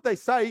says, do what they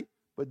say,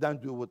 but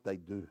don't do what they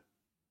do.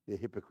 They're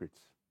hypocrites.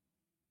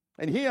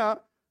 And here,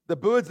 the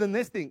birds are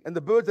nesting. And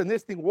the birds are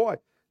nesting, why?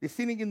 They're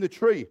sitting in the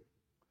tree.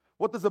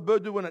 What does a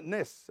bird do when it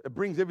nests? It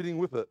brings everything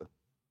with it.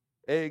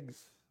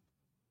 Eggs,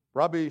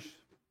 rubbish,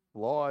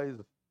 flies,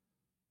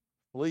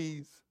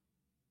 fleas.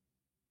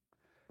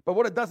 But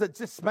what it does, it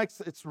just makes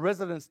its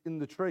residence in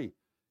the tree.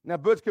 Now,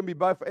 birds can be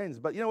both ends.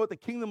 But you know what? The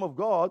kingdom of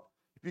God,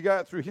 if you go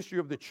out through history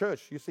of the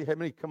church, you see how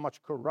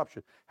much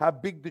corruption, how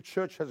big the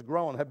church has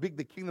grown, how big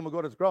the kingdom of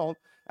God has grown,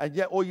 and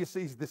yet all you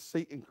see is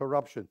deceit and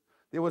corruption.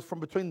 There was from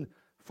between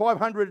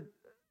 500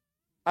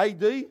 AD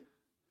to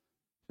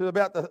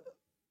about the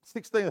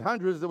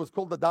 1600s, it was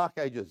called the Dark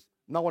Ages.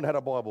 No one had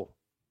a Bible.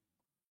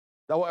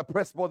 They were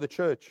oppressed by the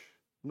church.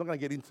 I'm not going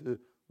to get into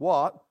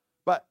what,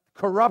 but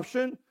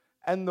corruption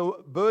and the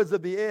birds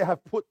of the air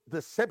have put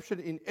deception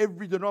in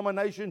every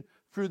denomination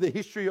through the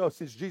history of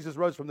since Jesus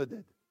rose from the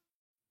dead.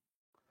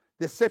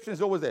 Deception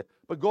is always there,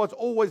 but God's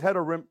always had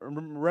a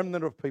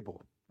remnant of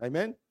people.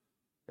 Amen?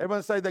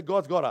 Everyone say that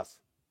God's got us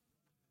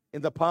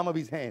in the palm of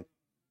his hand.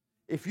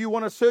 If you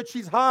want to search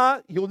his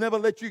heart, he'll never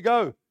let you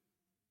go.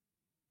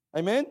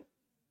 Amen?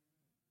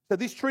 So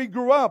this tree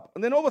grew up.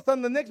 And then all of a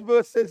sudden the next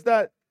verse says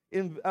that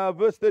in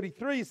verse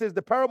 33, it says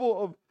the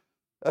parable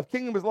of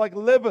kingdom is like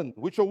leaven,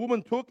 which a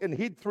woman took and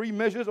hid 3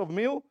 measures of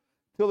meal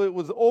till it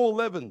was all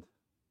leavened.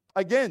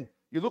 Again,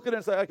 you look at it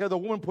and say, okay, the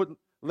woman put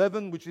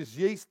leaven, which is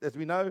yeast, as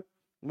we know.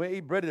 When we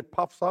eat bread, it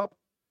puffs up.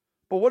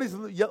 But what is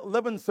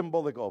leaven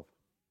symbolic of?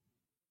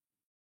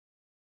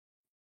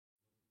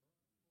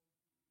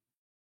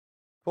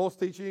 False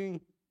teaching,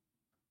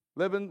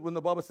 leaven, when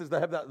the Bible says they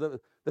have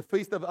the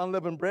feast of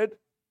unleavened bread.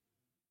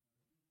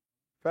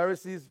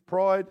 Pharisees,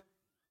 pride.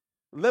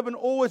 Leaven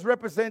always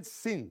represents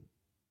sin.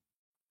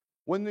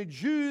 When the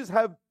Jews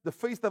have the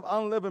feast of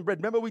unleavened bread,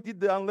 remember we did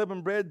the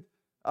unleavened bread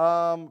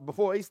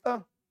before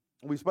Easter?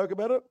 We spoke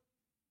about it.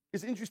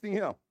 It's interesting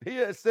here.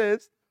 Here it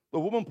says the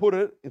woman put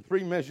it in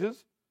 3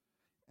 measures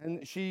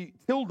and she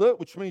tilled it,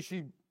 which means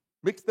she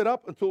mixed it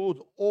up until it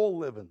was all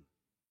leavened.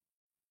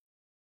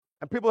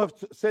 And people have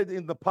said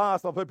in the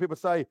past, I've heard people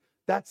say,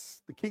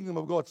 that's the kingdom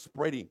of God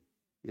spreading.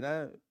 You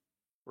know,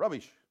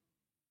 rubbish.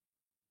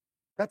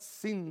 That's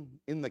sin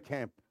in the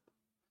camp.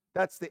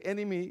 That's the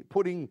enemy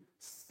putting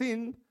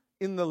sin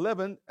in the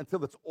leaven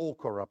until it's all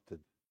corrupted.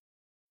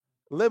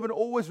 Leaven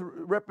always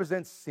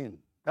represents sin.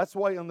 That's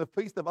why on the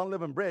Feast of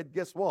Unleavened Bread,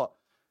 guess what?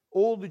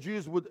 All the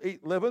Jews would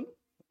eat leaven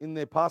in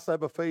their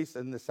Passover feast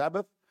and the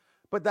Sabbath,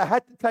 but they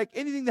had to take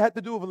anything that had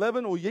to do with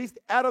leaven or yeast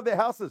out of their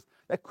houses.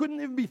 They couldn't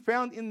even be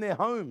found in their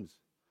homes.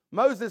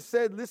 Moses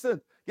said,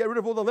 listen, get rid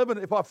of all the leaven.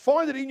 If I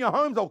find it in your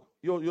homes,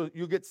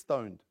 you'll get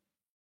stoned.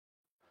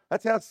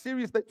 That's how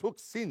serious they took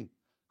sin,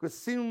 because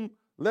sin,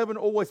 leaven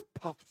always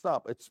puffs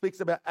up. It speaks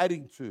about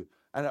adding to,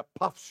 and it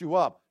puffs you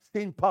up.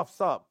 Sin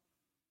puffs up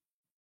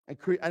and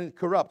it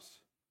corrupts.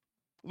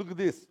 Look at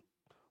this.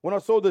 When I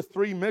saw those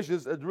 3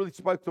 measures, it really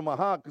spoke to my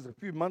heart, because a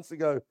few months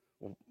ago,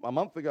 or a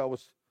month ago, I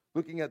was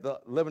looking at the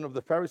leaven of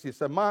the Pharisees.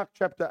 So Mark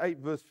chapter 8,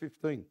 verse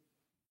 15.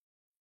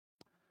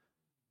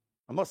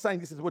 I'm not saying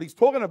this is what he's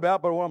talking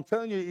about, but what I'm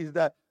telling you is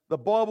that the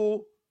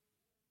Bible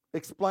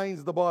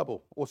explains the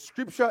Bible, or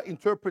Scripture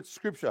interprets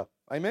Scripture.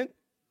 Amen?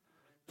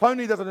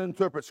 Tony doesn't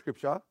interpret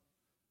Scripture.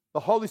 The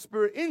Holy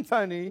Spirit in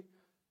Tony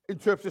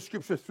interprets the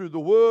Scripture through the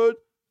Word,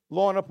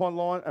 line upon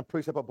line, and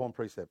precept upon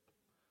precept.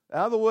 In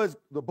other words,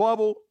 the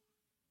Bible,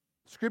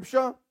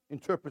 Scripture,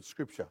 interprets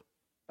Scripture.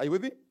 Are you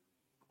with me?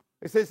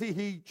 It says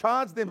he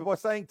charged them by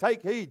saying,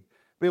 take heed,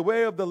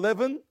 beware of the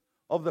leaven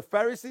of the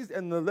Pharisees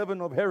and the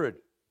leaven of Herod.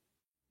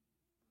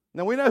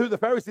 Now we know who the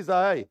Pharisees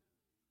are, eh?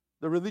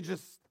 The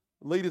religious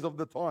leaders of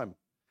the time.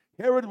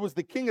 Herod was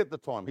the king at the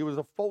time. He was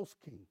a false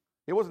king.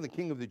 He wasn't the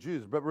king of the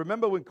Jews. But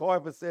remember when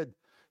Caiaphas said,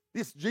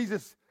 this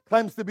Jesus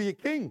claims to be a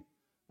king.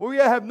 Well, we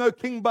have no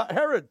king but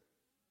Herod.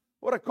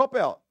 What a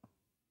cop-out.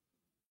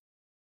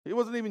 He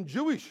wasn't even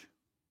Jewish.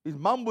 His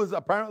mum was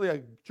apparently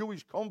a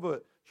Jewish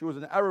convert. She was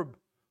an Arab,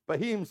 but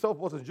he himself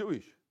wasn't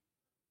Jewish.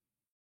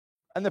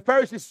 And the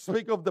Pharisees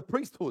speak of the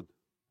priesthood.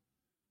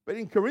 But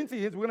in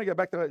Corinthians, we're going to go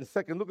back to that in a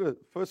second. Look at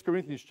 1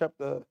 Corinthians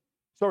chapter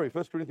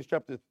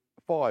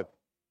 5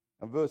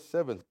 and verse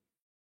 7.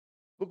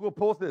 Look what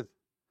Paul says.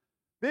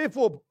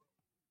 Therefore,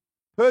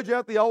 purge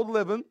out the old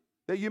leaven,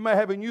 that you may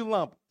have a new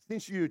lump,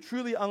 since you are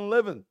truly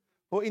unleavened.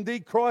 For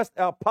indeed Christ,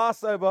 our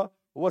Passover,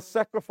 was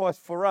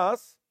sacrificed for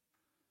us.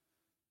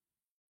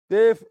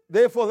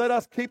 Therefore, let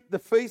us keep the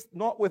feast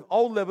not with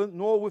old leaven,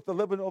 nor with the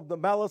leaven of the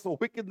malice or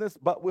wickedness,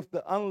 but with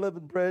the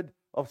unleavened bread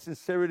of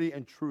sincerity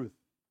and truth.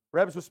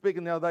 Rabbis were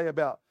speaking the other day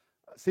about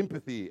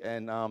sympathy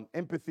and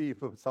empathy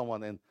for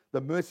someone and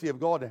the mercy of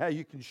God and how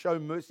you can show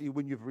mercy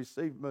when you've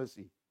received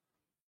mercy.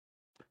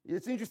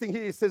 It's interesting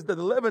here. It says that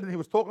the leaven he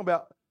was talking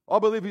about, I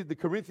believe the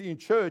Corinthian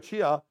church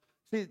here.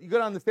 See, you got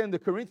to understand the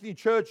Corinthian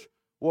church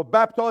were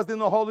baptized in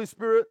the Holy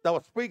Spirit. They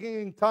were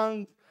speaking in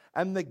tongues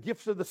and the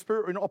gifts of the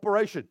Spirit were in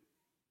operation.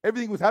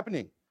 Everything was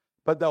happening.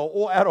 But they were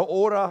all out of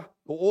order.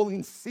 They were all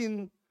in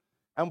sin.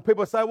 And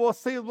people say, well,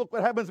 see, look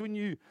what happens when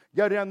you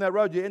go down that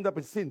road. You end up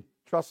in sin.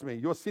 Trust me,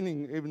 you're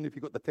sinning even if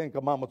you've got the 10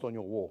 Commandments on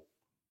your wall.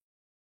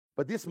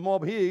 But this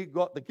mob here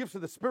got the gifts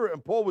of the Spirit,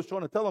 and Paul was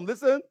trying to tell them,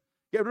 listen,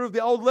 get rid of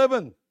the old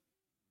leaven,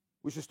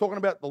 which is talking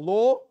about the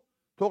law,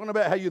 talking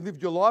about how you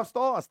lived your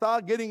lifestyle, and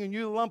start getting a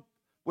new lump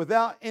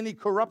without any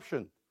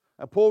corruption.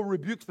 And Paul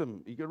rebukes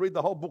them. You can read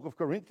the whole book of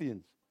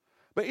Corinthians.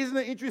 But isn't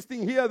it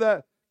interesting here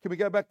that, can we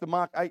go back to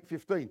Mark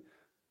 8:15?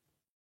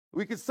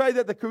 We could say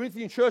that the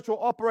Corinthian church were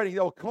operating,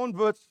 they were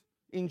converts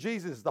in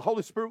Jesus. The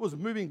Holy Spirit was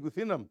moving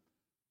within them.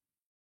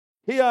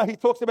 Here he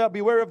talks about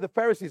beware of the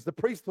Pharisees, the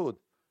priesthood,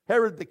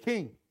 Herod the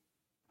king.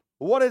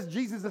 What has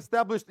Jesus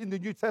established in the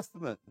New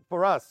Testament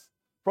for us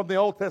from the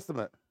Old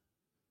Testament?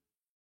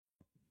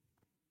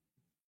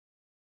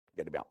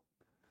 Get him out.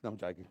 No, I'm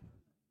joking.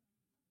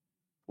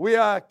 We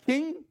are a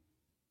king,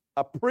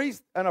 a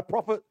priest, and a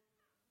prophet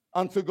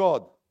unto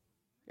God.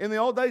 In the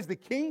old days, the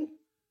king,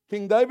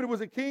 King David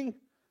was a king.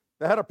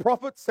 They had a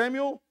prophet,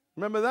 Samuel.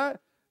 Remember that?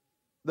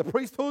 The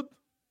priesthood,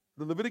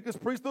 the Leviticus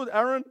priesthood,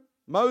 Aaron,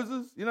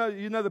 Moses. You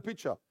know the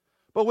picture.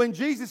 But when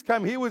Jesus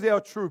came, he was our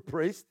true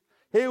priest.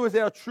 He was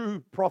our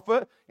true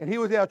prophet. And he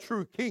was our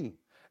true king.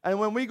 And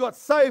when we got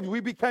saved, we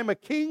became a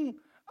king,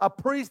 a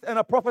priest, and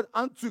a prophet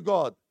unto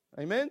God.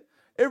 Amen?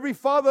 Every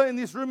father in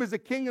this room is a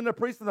king and a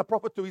priest and a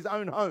prophet to his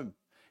own home.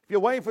 If you're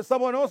waiting for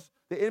someone else,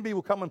 the enemy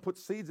will come and put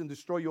seeds and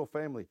destroy your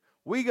family.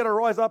 We got to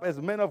rise up as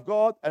men of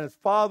God and as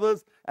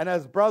fathers and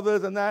as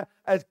brothers and that,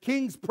 as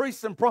kings,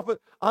 priests, and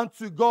prophets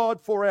unto God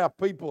for our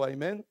people.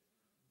 Amen.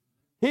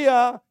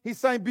 Here, he's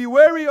saying, be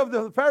wary of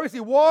the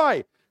Pharisee.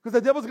 Why? Because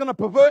the devil's going to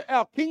pervert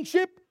our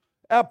kingship,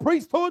 our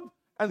priesthood,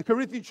 and the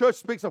Corinthian church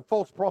speaks of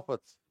false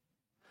prophets.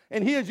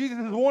 And here, Jesus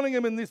is warning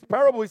him in this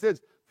parable. He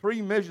says,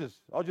 3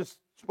 measures. I just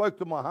spoke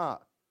to my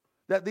heart.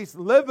 That this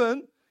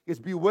leaven is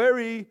be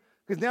wary,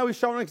 because now he's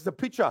showing us a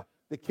picture.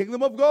 The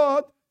kingdom of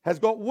God has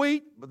got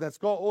wheat, but that's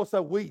got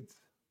also weeds.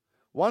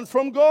 One's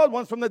from God,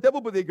 one's from the devil,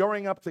 but they're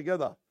growing up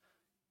together.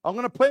 I'm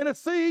going to plant a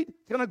seed.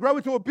 It's going to grow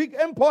into a big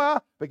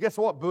empire. But guess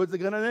what? Birds are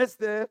going to nest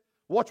there.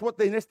 Watch what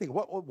they're nesting.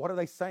 What are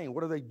they saying?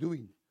 What are they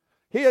doing?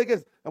 Here it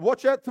goes. And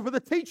watch out for the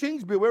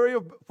teachings. Be wary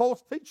of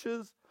false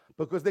teachers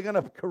because they're going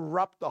to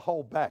corrupt the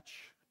whole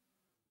batch.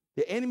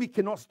 The enemy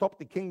cannot stop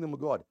the kingdom of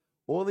God.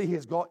 All he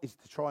has got is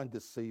to try and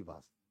deceive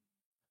us.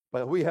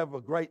 But we have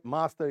a great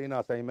master in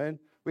us. Amen.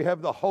 We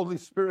have the Holy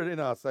Spirit in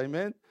us.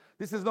 Amen.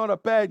 This is not a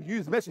bad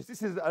news message.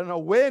 This is an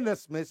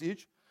awareness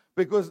message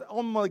because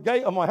on my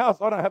gate of my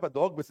house, I don't have a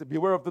dog, but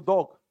beware of the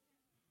dog.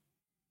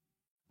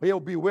 We'll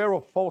beware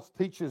of false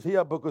teachers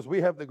here because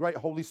we have the great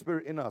Holy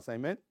Spirit in us.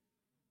 Amen.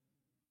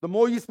 The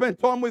more you spend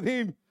time with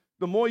him,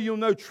 the more you'll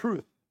know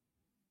truth.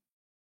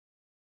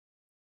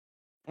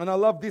 And I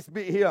love this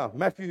bit here,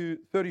 Matthew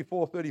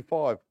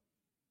 34:35.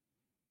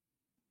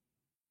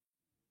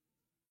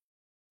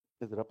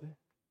 Is it up there?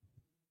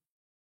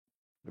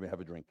 Let me have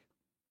a drink.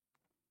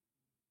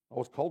 I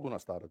was cold when I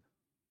started.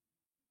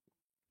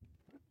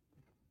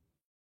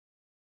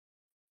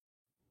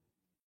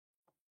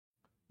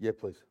 Yeah,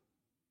 please.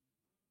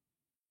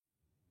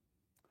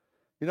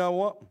 You know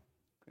what?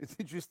 It's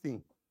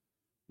interesting.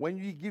 When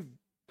you give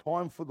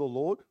time for the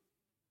Lord,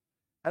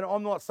 and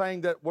I'm not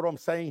saying that what I'm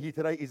saying here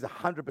today is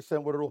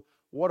 100% what it all.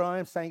 What I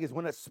am saying is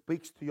when it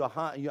speaks to your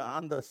heart and you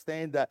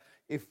understand that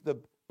if the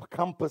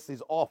compass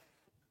is off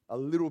a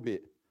little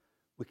bit,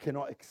 we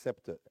cannot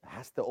accept it. It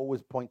has to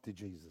always point to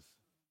Jesus.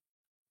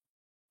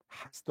 It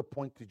has to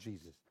point to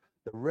Jesus.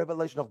 The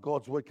revelation of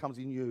God's word comes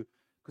in you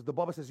because the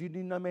Bible says you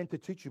need no man to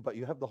teach you, but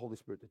you have the Holy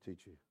Spirit to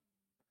teach you.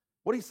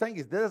 What he's saying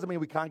is that doesn't mean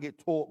we can't get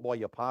taught by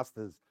your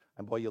pastors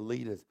and by your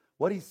leaders.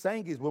 What he's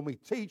saying is when we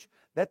teach,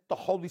 that the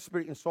Holy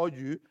Spirit inside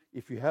you,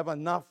 if you have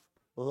enough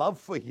love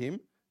for him,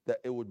 that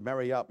it would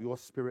marry up, your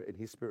spirit and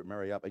his spirit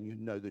marry up, and you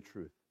know the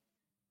truth.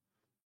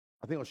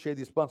 I think I shared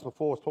this once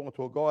before. I was talking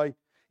to a guy.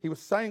 He was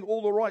saying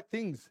all the right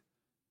things.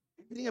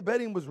 Everything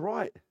about him was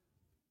right.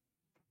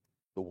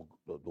 The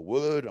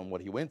word and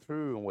what he went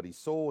through and what he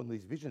saw and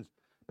these visions.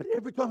 But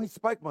every time he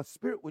spoke, my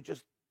spirit would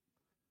just,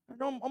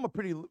 and I'm a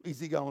pretty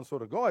easygoing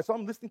sort of guy, so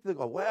I'm listening to the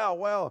guy,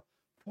 wow.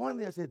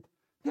 Finally I said,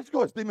 this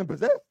guy's demon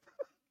possessed.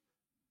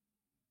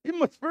 In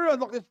my spirit, I was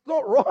like, it's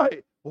not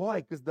right.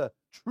 Why? Because the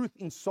truth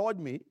inside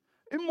me,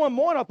 in my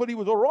mind, I thought he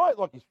was all right.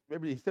 Like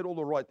he said all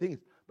the right things.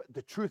 But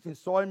the truth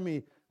inside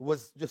me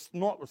was just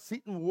not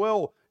sitting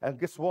well. And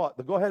guess what?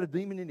 The guy had a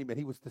demon in him and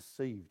he was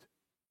deceived.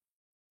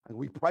 And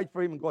we prayed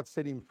for him and God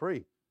set him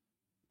free.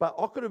 But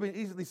I could have been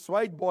easily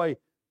swayed by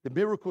the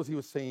miracles he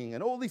was seeing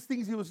and all these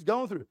things he was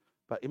going through.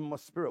 But in my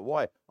spirit,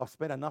 why? I've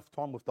spent enough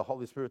time with the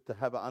Holy Spirit to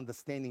have an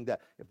understanding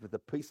that if the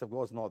peace of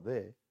God's not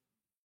there.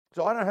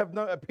 So I don't have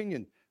no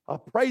opinion. I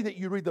pray that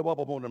you read the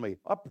Bible more than me.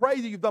 I pray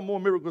that you've done more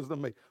miracles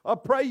than me. I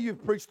pray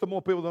you've preached to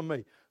more people than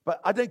me.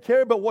 But I don't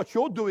care about what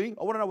you're doing.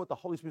 I want to know what the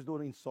Holy Spirit's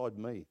doing inside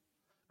me.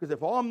 Because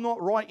if I'm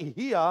not right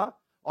here,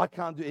 I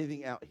can't do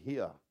anything out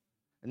here.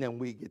 And then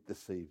we get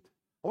deceived.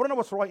 I want to know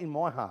what's right in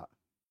my heart.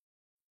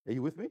 Are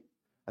you with me?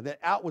 And then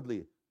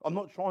outwardly, I'm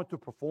not trying to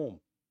perform.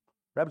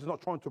 Rabbi's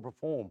not trying to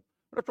perform.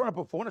 We're not trying to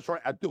perform. We're not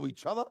trying to outdo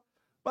each other.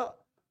 But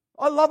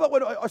I love it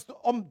when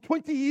I'm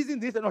 20 years in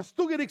this and I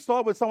still get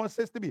excited when someone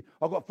says to me,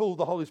 I got filled with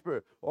the Holy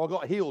Spirit, or I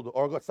got healed,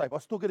 or I got saved. I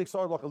still get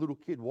excited like a little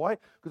kid. Why?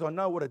 Because I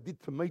know what it did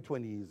to me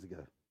 20 years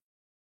ago.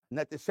 And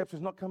that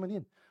deception's not coming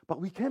in. But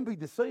we can be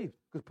deceived.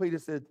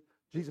 Because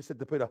Jesus said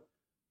to Peter,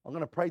 I'm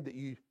going to pray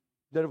that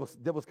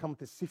devil's coming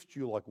to sift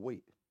you like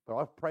wheat. But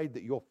I've prayed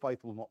that your faith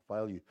will not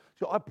fail you.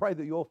 So I pray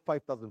that your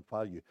faith doesn't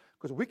fail you.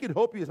 Because we can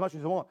help you as much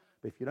as we want.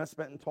 But if you don't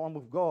spend time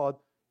with God,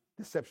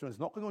 deception is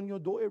knocking on your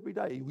door every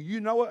day. You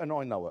know it and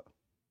I know it.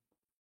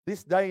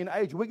 This day and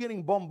age, we're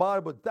getting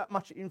bombarded with that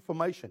much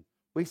information.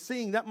 We're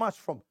seeing that much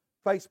from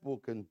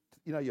Facebook and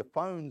your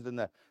phones and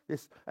that.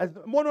 This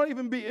might not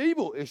even be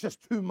evil. It's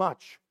just too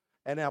much.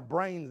 And our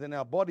brains and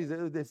our bodies,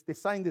 they're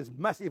saying there's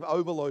massive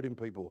overload in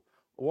people.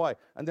 Why?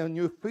 And then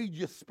you feed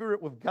your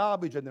spirit with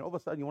garbage, and then all of a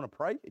sudden you want to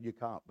pray, and you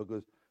can't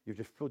because you've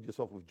just filled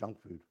yourself with junk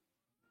food.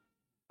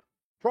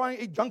 Try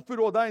and eat junk food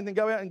all day and then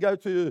go out and go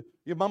to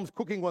your mum's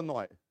cooking one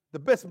night. The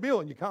best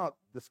meal, and you can't.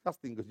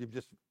 Disgusting because you've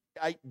just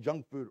ate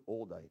junk food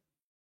all day.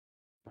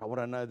 But I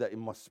want to know that in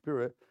my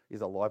spirit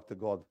is alive to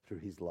God through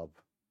his love.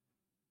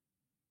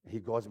 He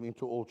guides me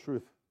into all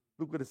truth.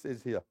 Look what it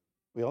says here.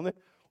 We on there?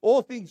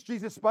 All things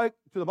Jesus spoke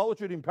to the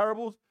multitude in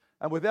parables,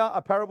 and without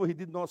a parable he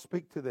did not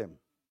speak to them.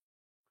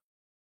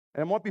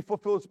 And it might be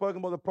fulfilled,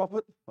 spoken by the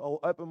prophet. I'll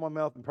open my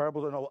mouth in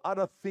parables, and I'll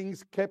utter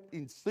things kept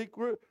in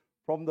secret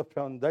from the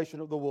foundation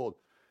of the world.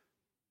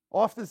 I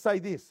often say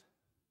this.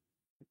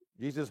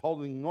 Jesus is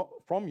holding not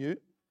from you.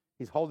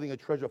 He's holding a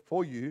treasure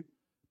for you.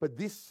 But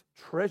this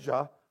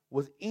treasure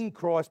was in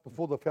Christ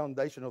before the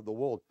foundation of the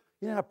world.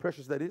 You know how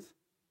precious that is?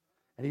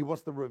 And he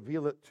wants to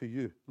reveal it to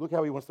you. Look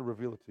how he wants to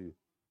reveal it to you.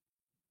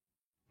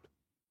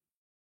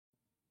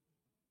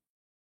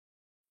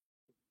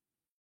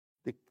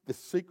 The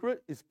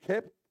secret is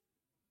kept.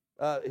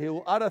 He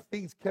will utter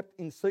things kept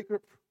in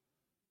secret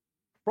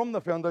from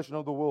the foundation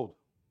of the world.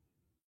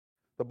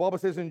 The Bible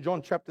says in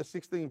John chapter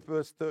 16,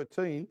 verse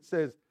 13,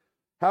 says,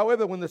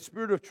 however, when the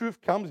Spirit of truth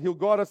comes, he'll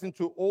guide us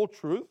into all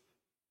truth.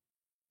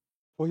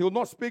 For he will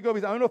not speak of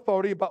his own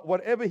authority, but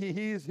whatever he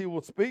hears, he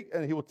will speak,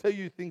 and he will tell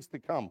you things to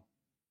come.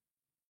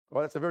 All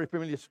right, that's a very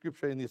familiar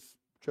scripture in this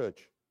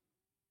church.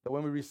 That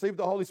when we receive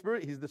the Holy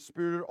Spirit, he's the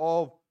Spirit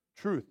of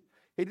truth.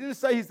 He didn't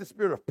say he's the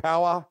Spirit of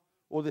power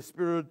or the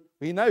Spirit.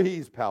 We know he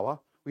is power.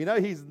 We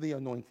know he's the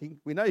anointing.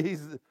 We know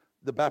he's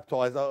the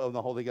baptizer of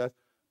the Holy Ghost.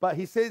 But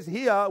he says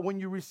here, when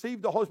you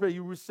receive the Holy Spirit,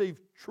 you receive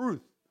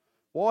truth.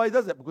 Why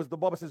does it? Because the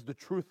Bible says the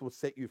truth will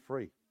set you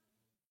free.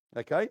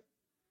 Okay?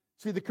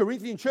 See, the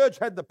Corinthian church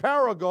had the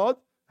power of God,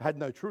 had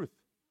no truth.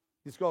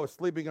 This guy was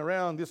sleeping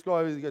around. This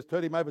guy goes,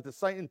 turn him over to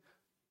Satan.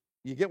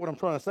 You get what I'm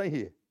trying to say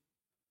here.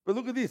 But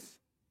look at this.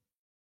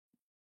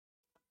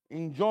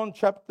 In 1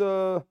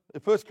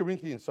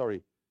 Corinthians,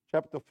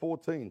 chapter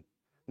 14.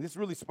 And this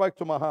really spoke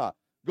to my heart.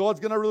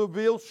 God's going to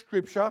reveal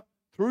scripture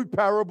through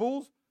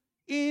parables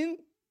in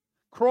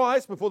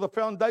Christ before the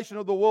foundation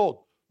of the world.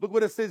 Look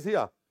what it says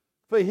here.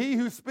 For he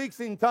who speaks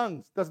in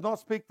tongues does not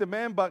speak to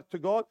man but to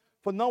God,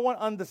 for no one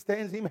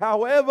understands him.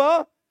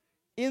 However,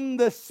 in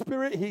the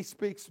Spirit he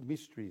speaks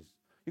mysteries.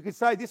 You can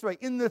say it this way,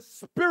 in the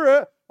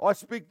Spirit I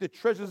speak the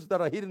treasures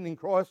that are hidden in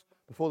Christ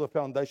before the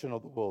foundation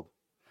of the world.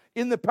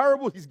 In the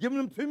parable he's given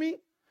them to me,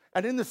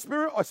 and in the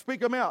Spirit I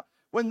speak them out.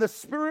 When the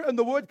Spirit and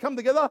the Word come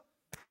together,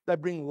 they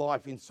bring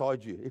life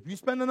inside you. If you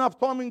spend enough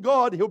time in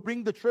God, he'll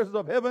bring the treasures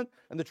of heaven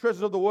and the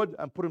treasures of the Word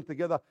and put them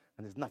together,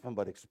 and there's nothing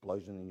but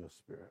explosion in your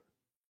spirit.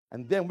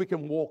 And then we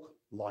can walk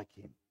like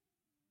him.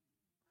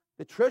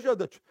 The treasure,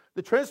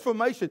 the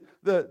transformation,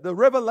 the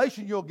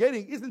revelation you're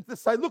getting isn't to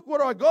say, look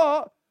what I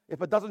got.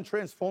 If it doesn't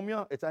transform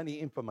you, it's only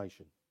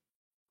information.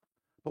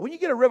 But when you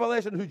get a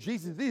revelation of who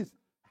Jesus is,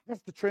 it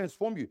has to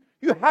transform you.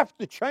 You have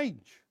to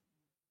change.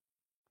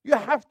 You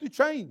have to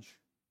change.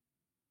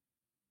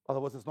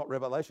 Otherwise, it's not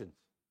revelation.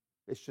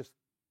 It's just,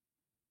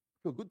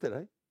 feel good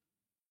today.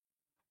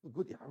 Feel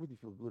good. Yeah, I really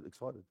feel good,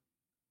 excited.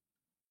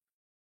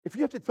 If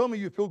you have to tell me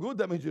you feel good,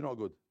 that means you're not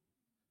good.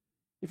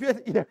 If you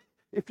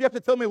have to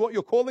tell me what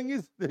your calling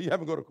is, then you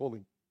haven't got a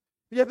calling.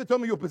 If you have to tell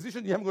me your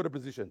position, you haven't got a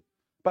position.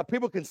 But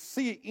people can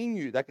see it in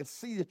you. They can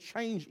see the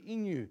change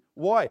in you.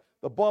 Why?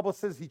 The Bible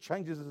says he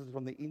changes us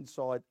from the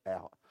inside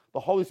out. The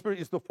Holy Spirit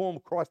is the form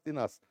of Christ in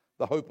us,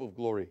 the hope of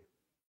glory.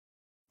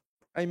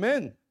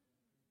 Amen.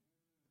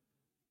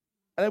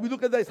 And then we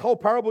look at this whole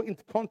parable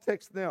into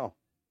context now.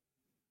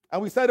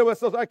 And we say to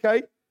ourselves,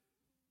 okay,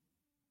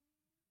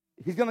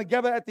 he's going to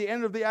gather at the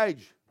end of the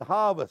age, the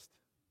harvest.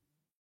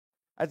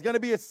 It's going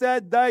to be a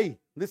sad day.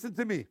 Listen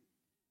to me.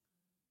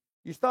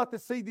 You start to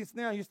see this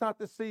now. You start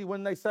to see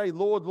when they say,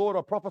 Lord, Lord,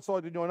 I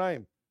prophesied in your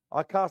name.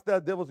 I cast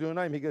out devils in your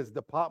name. He goes,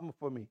 depart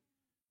from me.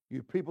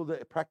 You people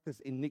that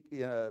practice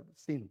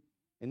sin,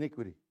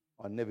 iniquity,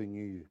 I never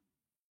knew you.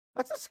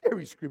 That's a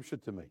scary scripture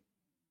to me.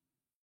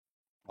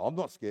 I'm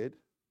not scared,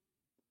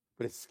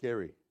 but it's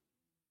scary.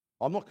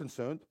 I'm not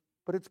concerned,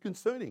 but it's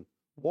concerning.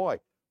 Why?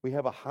 We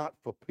have a heart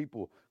for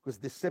people because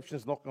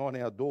deception's knocking on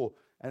our door.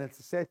 And it's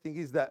the sad thing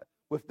is that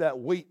with that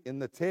wheat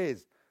and the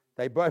tares,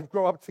 they both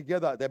grow up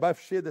together. They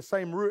both share the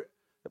same root,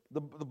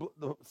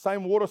 the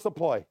same water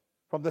supply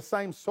from the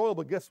same soil.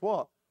 But guess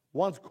what?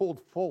 One's called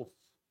false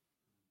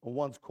and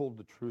one's called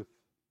the truth.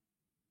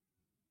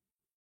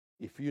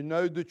 If you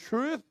know the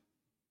truth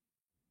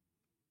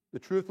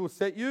will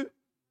set you.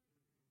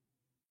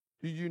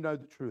 Do you know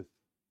the truth?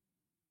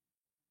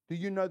 Do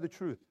you know the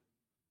truth?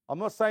 I'm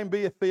not saying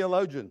be a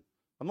theologian.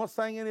 I'm not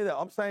saying any of that.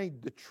 I'm saying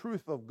the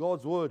truth of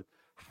God's word,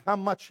 how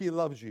much he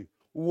loves you,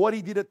 what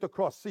he did at the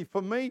cross. See,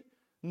 for me,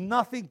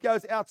 nothing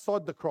goes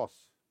outside the cross.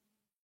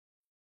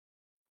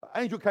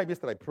 Angel came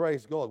yesterday,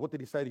 praise God. What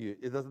did he say to you?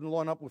 It doesn't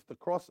line up with the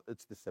cross,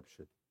 it's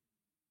deception.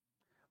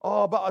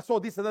 Oh, but I saw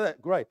this and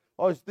that. Great.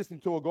 I was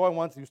listening to a guy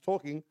once, he was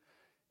talking,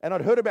 and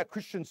I'd heard about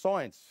Christian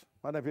Science.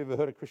 I don't know if you've ever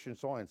heard of Christian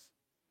Science.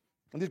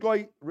 And this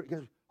guy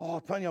goes, oh,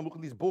 Tony, I'm looking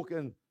at this book,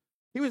 and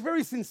he was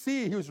very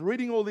sincere. He was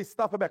reading all this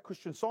stuff about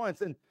Christian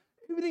Science, and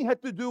everything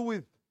had to do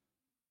with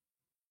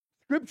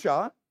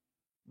scripture,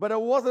 but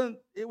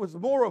it was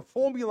more a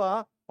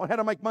formula on how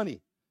to make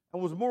money.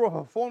 And it was more of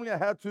a formula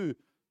how to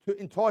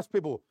entice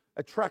people,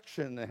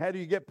 attraction, and how do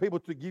you get people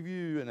to give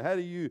you, and how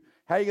you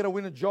going to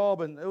win a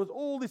job, and it was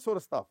all this sort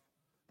of stuff.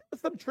 There were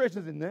some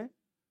treasures in there,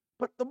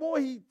 but the more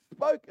he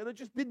spoke, and it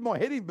just did my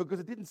head in because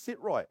it didn't sit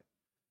right.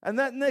 And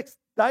that next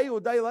day or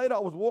day later, I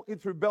was walking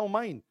through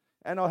Balmain,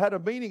 and I had a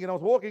meeting, and I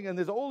was walking, and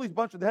there's all these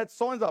bunches that had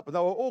signs up, and they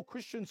were all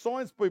Christian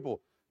Science people.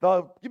 They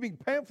were giving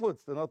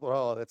pamphlets, and I thought,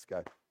 oh, let's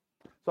go.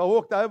 So I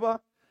walked over,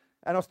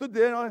 and I stood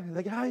there, and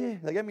they go, oh, yeah.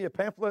 They gave me a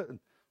pamphlet, and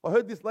I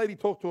heard this lady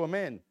talk to a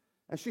man,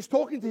 and she's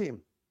talking to him.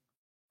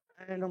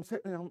 And I'm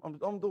sitting there,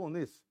 I'm doing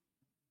this,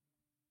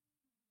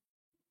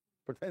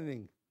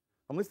 pretending.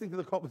 I'm listening to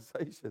the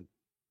conversation.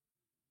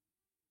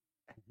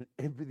 And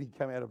everything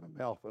came out of her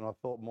mouth, and I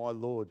thought, my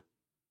Lord,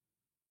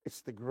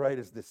 it's the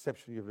greatest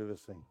deception you've ever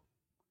seen.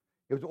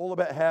 It was all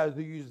about how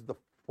to use the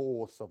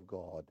force of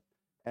God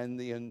and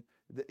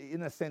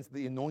in a sense,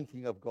 the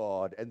anointing of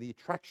God and the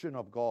attraction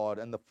of God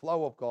and the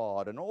flow of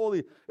God and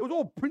it was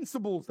all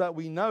principles that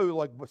we know,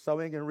 like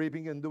sowing and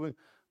reaping and doing,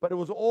 but it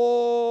was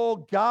all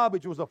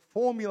garbage. It was a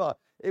formula.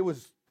 It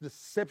was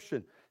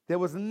deception. There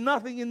was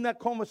nothing in that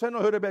conversation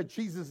I heard about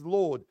Jesus,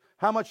 Lord,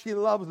 how much he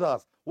loves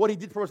us, what he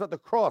did for us at the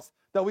cross,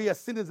 that we are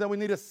sinners and we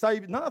need a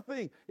savior.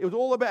 Nothing. It was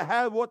all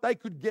about what they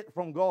could get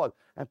from God.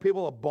 And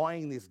people are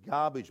buying this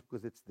garbage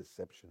because it's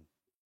deception.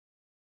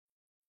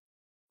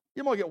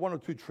 You might get one or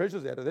two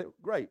treasures out of it.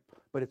 Great.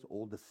 But it's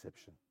all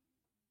deception.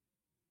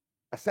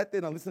 I sat there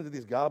and I listened to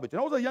this garbage. And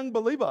I was a young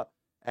believer.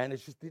 And it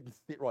just didn't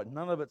sit right.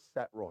 None of it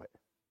sat right.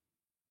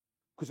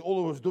 Because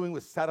all it was doing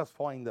was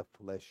satisfying the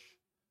flesh.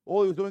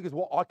 All he was doing is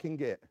what I can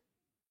get.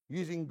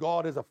 Using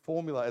God as a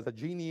formula, as a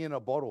genie in a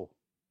bottle.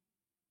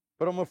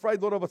 But I'm afraid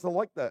a lot of us are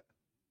like that.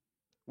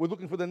 We're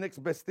looking for the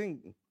next best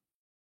thing.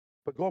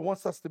 But God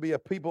wants us to be a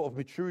people of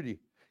maturity.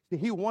 See,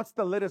 he wants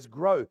to let us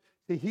grow.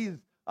 See, he's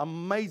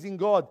amazing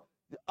God.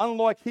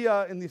 Unlike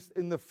here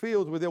in the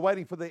fields where they're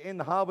waiting for the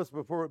end harvest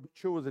before it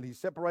matures, and he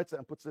separates it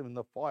and puts it in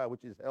the fire,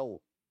 which is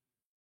hell.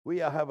 We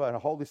have a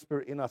Holy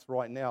Spirit in us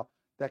right now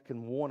that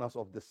can warn us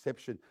of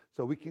deception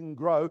so we can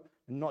grow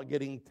and not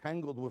get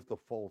entangled with the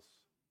false.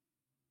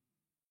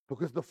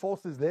 Because the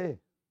false is there.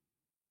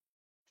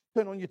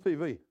 Turn on your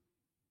TV.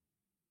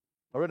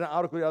 I read an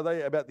article the other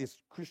day about this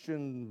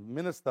Christian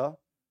minister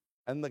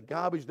and the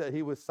garbage that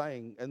he was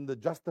saying and the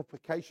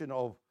justification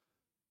of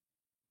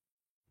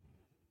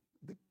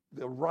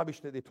the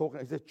rubbish that they're talking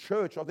about. He's a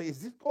church. I think, is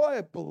this guy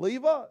a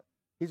believer?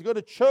 He's got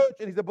a church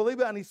and he's a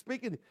believer and he's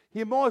speaking.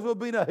 He might as well have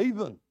been a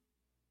heathen.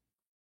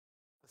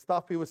 The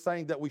stuff he was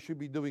saying that we should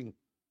be doing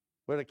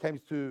when it came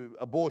to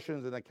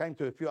abortions and it came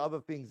to a few other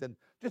things, and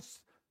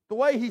just the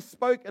way he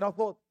spoke, and I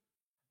thought,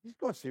 this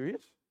guy's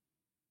serious.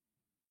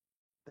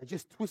 They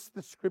just twist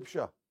the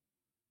scripture.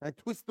 They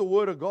twist the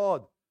word of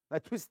God. They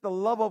twist the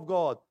love of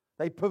God.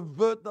 They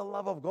pervert the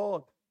love of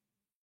God.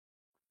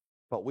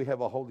 But we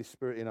have a Holy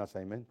Spirit in us,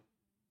 amen.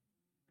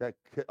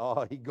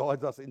 He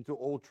guides us into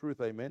all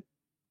truth, amen.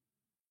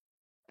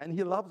 And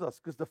he loves us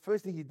because the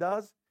first thing he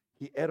does,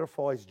 he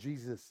edifies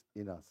Jesus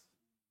in us.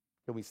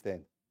 Can we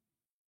stand?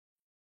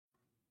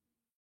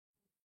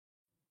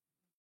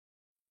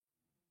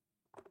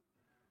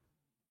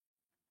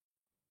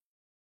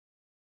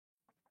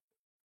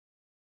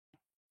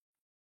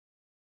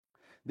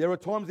 There are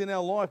times in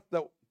our life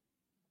that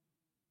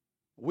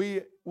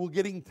we will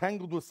get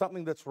entangled with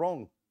something that's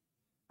wrong.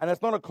 And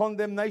it's not a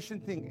condemnation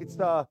thing. It's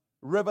a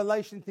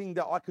revelation thing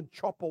that I can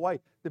chop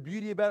away. The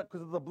beauty about it,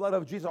 because of the blood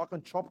of Jesus, I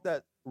can chop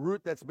that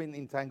root that's been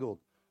entangled.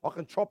 I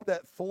can chop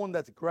that thorn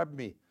that's grabbed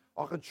me.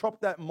 I can chop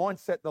that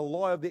mindset, the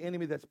lie of the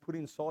enemy that's put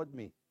inside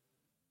me.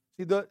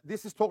 See,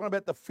 this is talking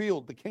about the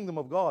field, the kingdom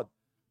of God.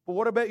 But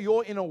what about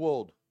your inner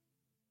world?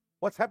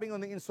 What's happening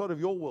on the inside of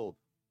your world?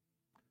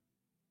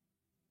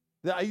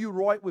 Now, are you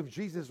right with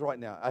Jesus right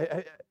now?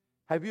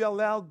 Have you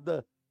allowed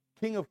the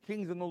King of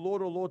Kings and the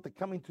Lord of Lords to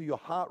come into your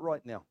heart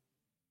right now?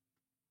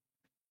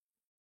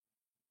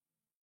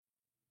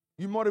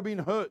 You might have been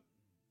hurt.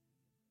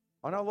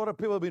 I know a lot of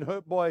people have been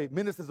hurt by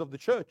ministers of the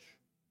church,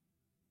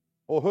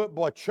 or hurt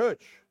by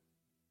church,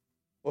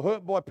 or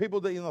hurt by people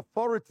that are in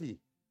authority.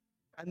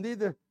 And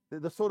they're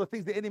the sort of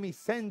things the enemy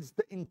sends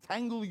to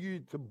entangle you,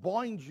 to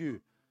bind you.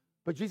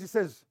 But Jesus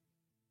says,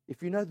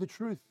 if you know the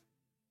truth,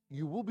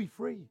 you will be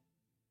free.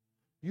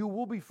 You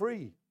will be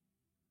free.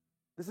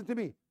 Listen to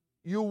me.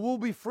 You will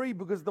be free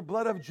because the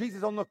blood of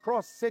Jesus on the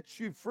cross sets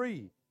you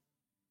free.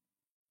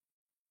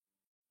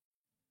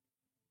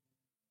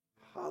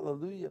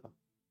 Hallelujah.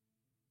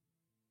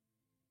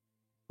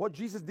 What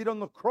Jesus did on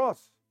the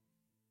cross,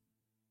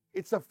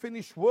 it's a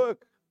finished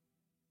work.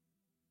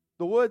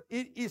 The word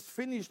 "it is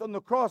finished" on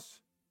the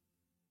cross,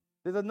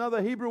 there's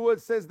another Hebrew word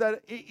that says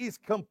that it is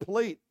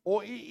complete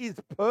or it is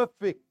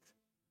perfect.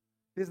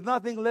 There's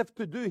nothing left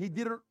to do. He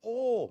did it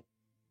all.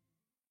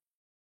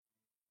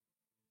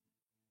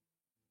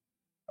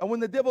 And when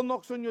the devil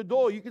knocks on your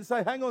door, you can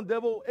say, hang on,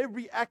 devil,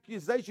 every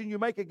accusation you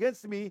make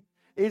against me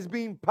is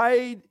being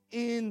paid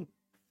in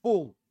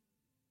full.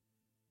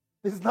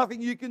 There's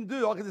nothing you can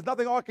do. There's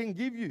nothing I can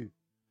give you.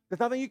 There's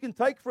nothing you can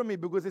take from me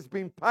because it's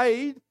been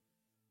paid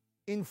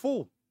in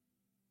full.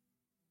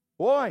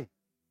 Why?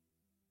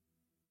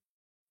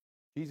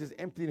 Jesus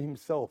emptied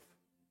himself.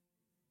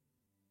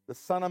 The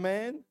Son of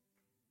Man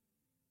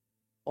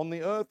on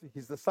the earth,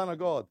 he's the Son of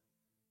God.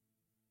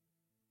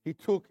 He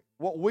took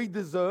what we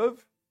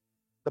deserve,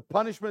 the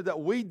punishment that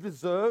we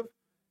deserve.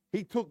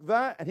 He took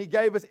that and he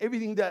gave us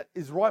everything that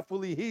is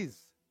rightfully his.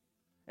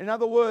 In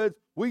other words,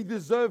 we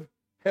deserve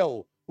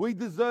hell. We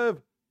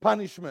deserve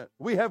punishment.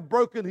 We have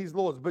broken his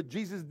laws, but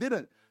Jesus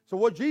didn't. So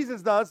what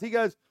Jesus does, he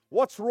goes,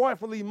 what's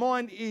rightfully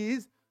mine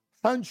is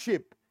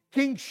sonship,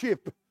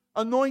 kingship,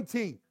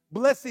 anointing,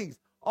 blessings.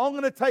 I'm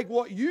going to take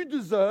what you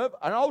deserve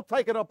and I'll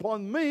take it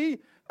upon me.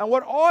 And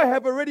what I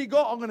have already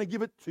got, I'm going to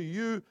give it to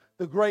you.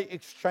 The great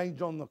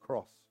exchange on the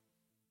cross.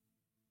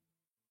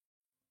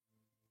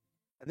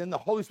 And then the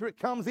Holy Spirit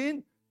comes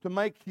in to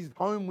make his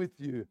home with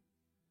you.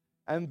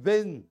 And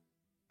then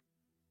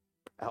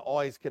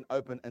our eyes can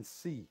open and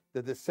see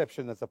the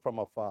deception that's from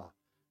afar.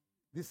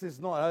 This is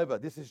not over.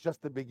 This is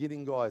just the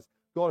beginning, guys.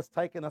 God has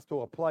taken us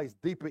to a place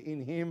deeper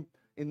in him,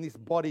 in this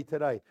body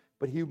today.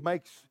 But he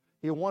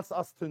wants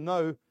us to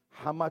know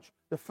how much.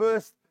 The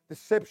first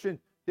deception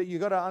that you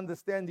got to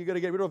understand, you got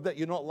to get rid of, that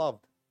you're not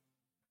loved,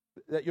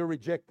 that you're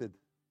rejected,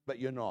 but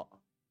you're not.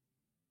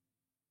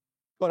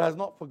 God has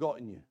not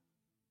forgotten you.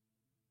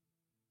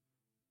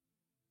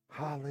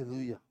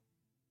 Hallelujah.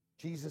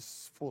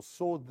 Jesus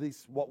foresaw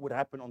this, what would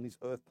happen on this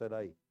earth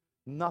today.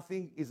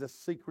 Nothing is a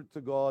secret to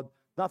God.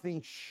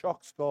 Nothing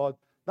shocks God.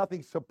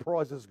 Nothing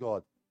surprises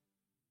God.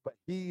 But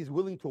he is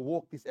willing to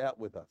walk this out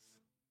with us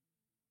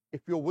if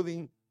you're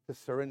willing to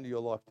surrender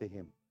your life to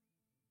him.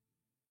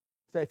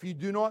 So if you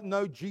do not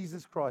know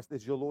Jesus Christ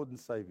as your Lord and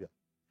Savior,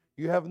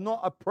 you have not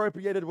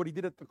appropriated what he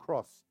did at the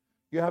cross.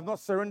 You have not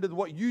surrendered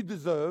what you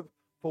deserve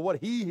for what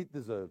he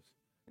deserves.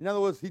 In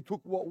other words, he took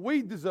what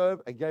we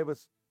deserve and gave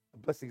us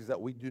blessings that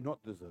we do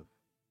not deserve.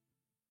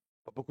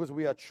 But because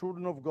we are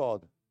children of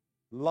God,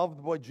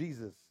 loved by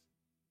Jesus,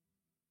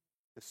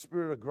 the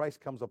Spirit of grace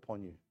comes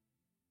upon you.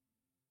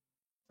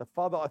 So,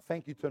 Father, I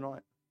thank you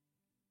tonight.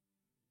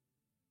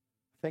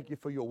 Thank you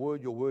for your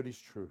word. Your word is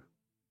true.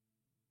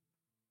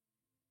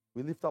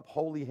 We lift up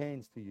holy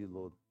hands to you,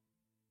 Lord.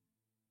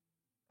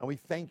 And we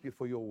thank you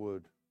for your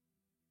word.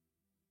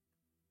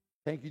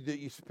 Thank you that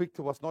you speak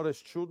to us not as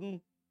children,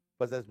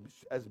 but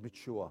as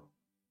mature.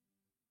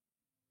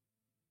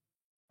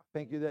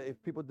 Thank you that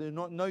if people do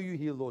not know you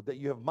here, Lord, that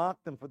you have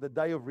marked them for the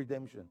day of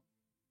redemption.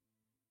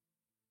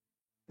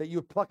 That you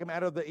would pluck them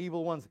out of the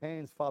evil one's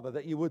hands, Father.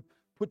 That you would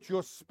put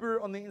your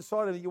Spirit on the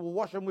inside and that you will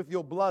wash them with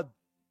your blood.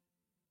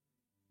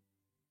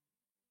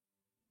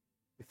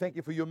 We thank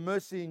you for your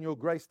mercy and your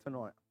grace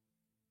tonight.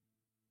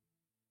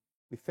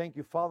 We thank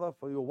you, Father,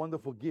 for your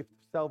wonderful gift of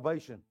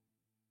salvation.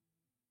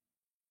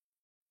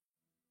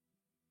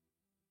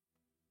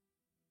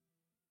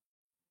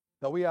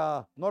 That we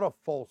are not a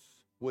false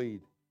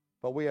weed,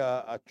 but we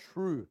are a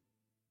true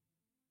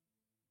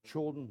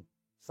children,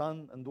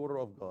 son and daughter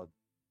of God.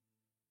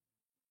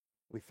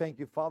 We thank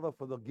you, Father,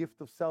 for the gift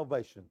of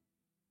salvation.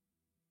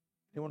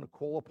 Anyone who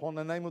call upon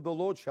the name of the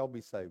Lord shall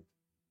be saved.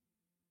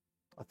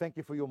 I thank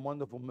you for your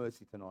wonderful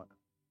mercy tonight.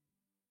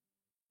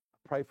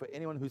 I pray for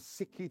anyone who's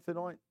sick here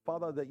tonight,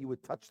 Father, that you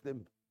would touch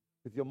them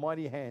with your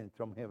mighty hand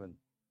from heaven.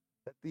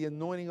 That the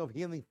anointing of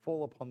healing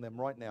fall upon them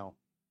right now,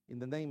 in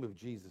the name of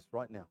Jesus,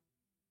 right now.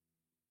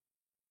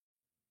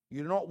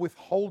 You're not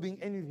withholding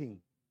anything.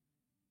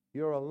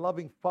 You're a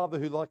loving Father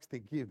who likes to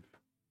give.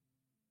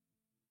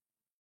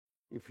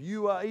 If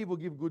you are able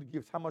to give good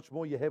gifts, how much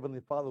more your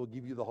Heavenly Father will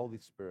give you the Holy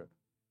Spirit.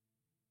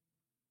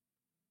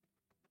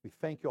 We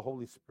thank you,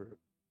 Holy Spirit.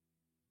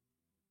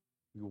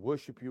 We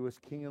worship you as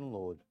King and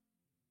Lord.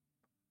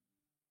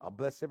 I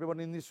bless everyone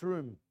in this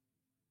room.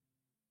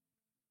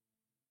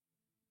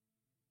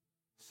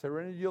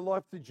 surrender your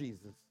life to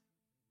Jesus.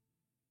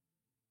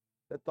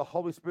 Let the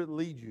Holy Spirit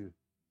lead you.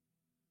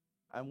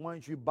 And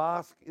won't you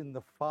bask in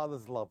the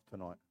Father's love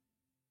tonight?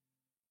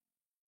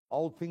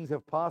 Old things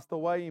have passed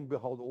away, and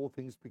behold, all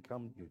things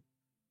become new.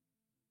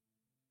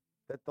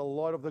 Let the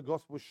light of the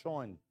gospel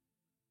shine.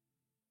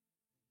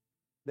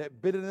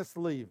 Let bitterness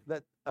leave.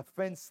 Let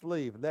offense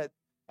leave. Let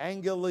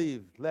anger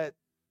leave. Let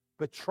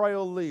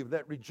betrayal leave.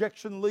 Let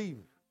rejection leave.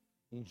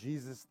 In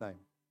Jesus' name.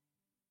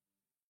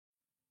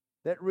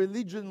 Let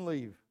religion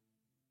leave.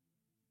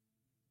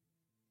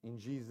 In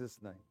Jesus'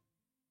 name.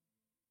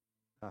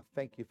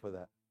 Thank you for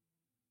that.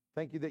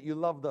 Thank you that you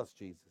loved us,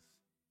 Jesus,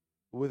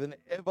 with an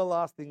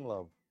everlasting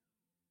love.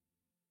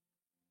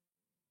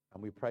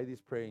 And we pray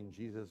this prayer in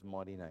Jesus'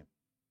 mighty name.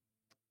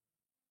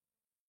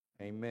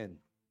 Amen.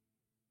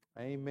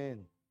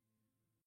 Amen.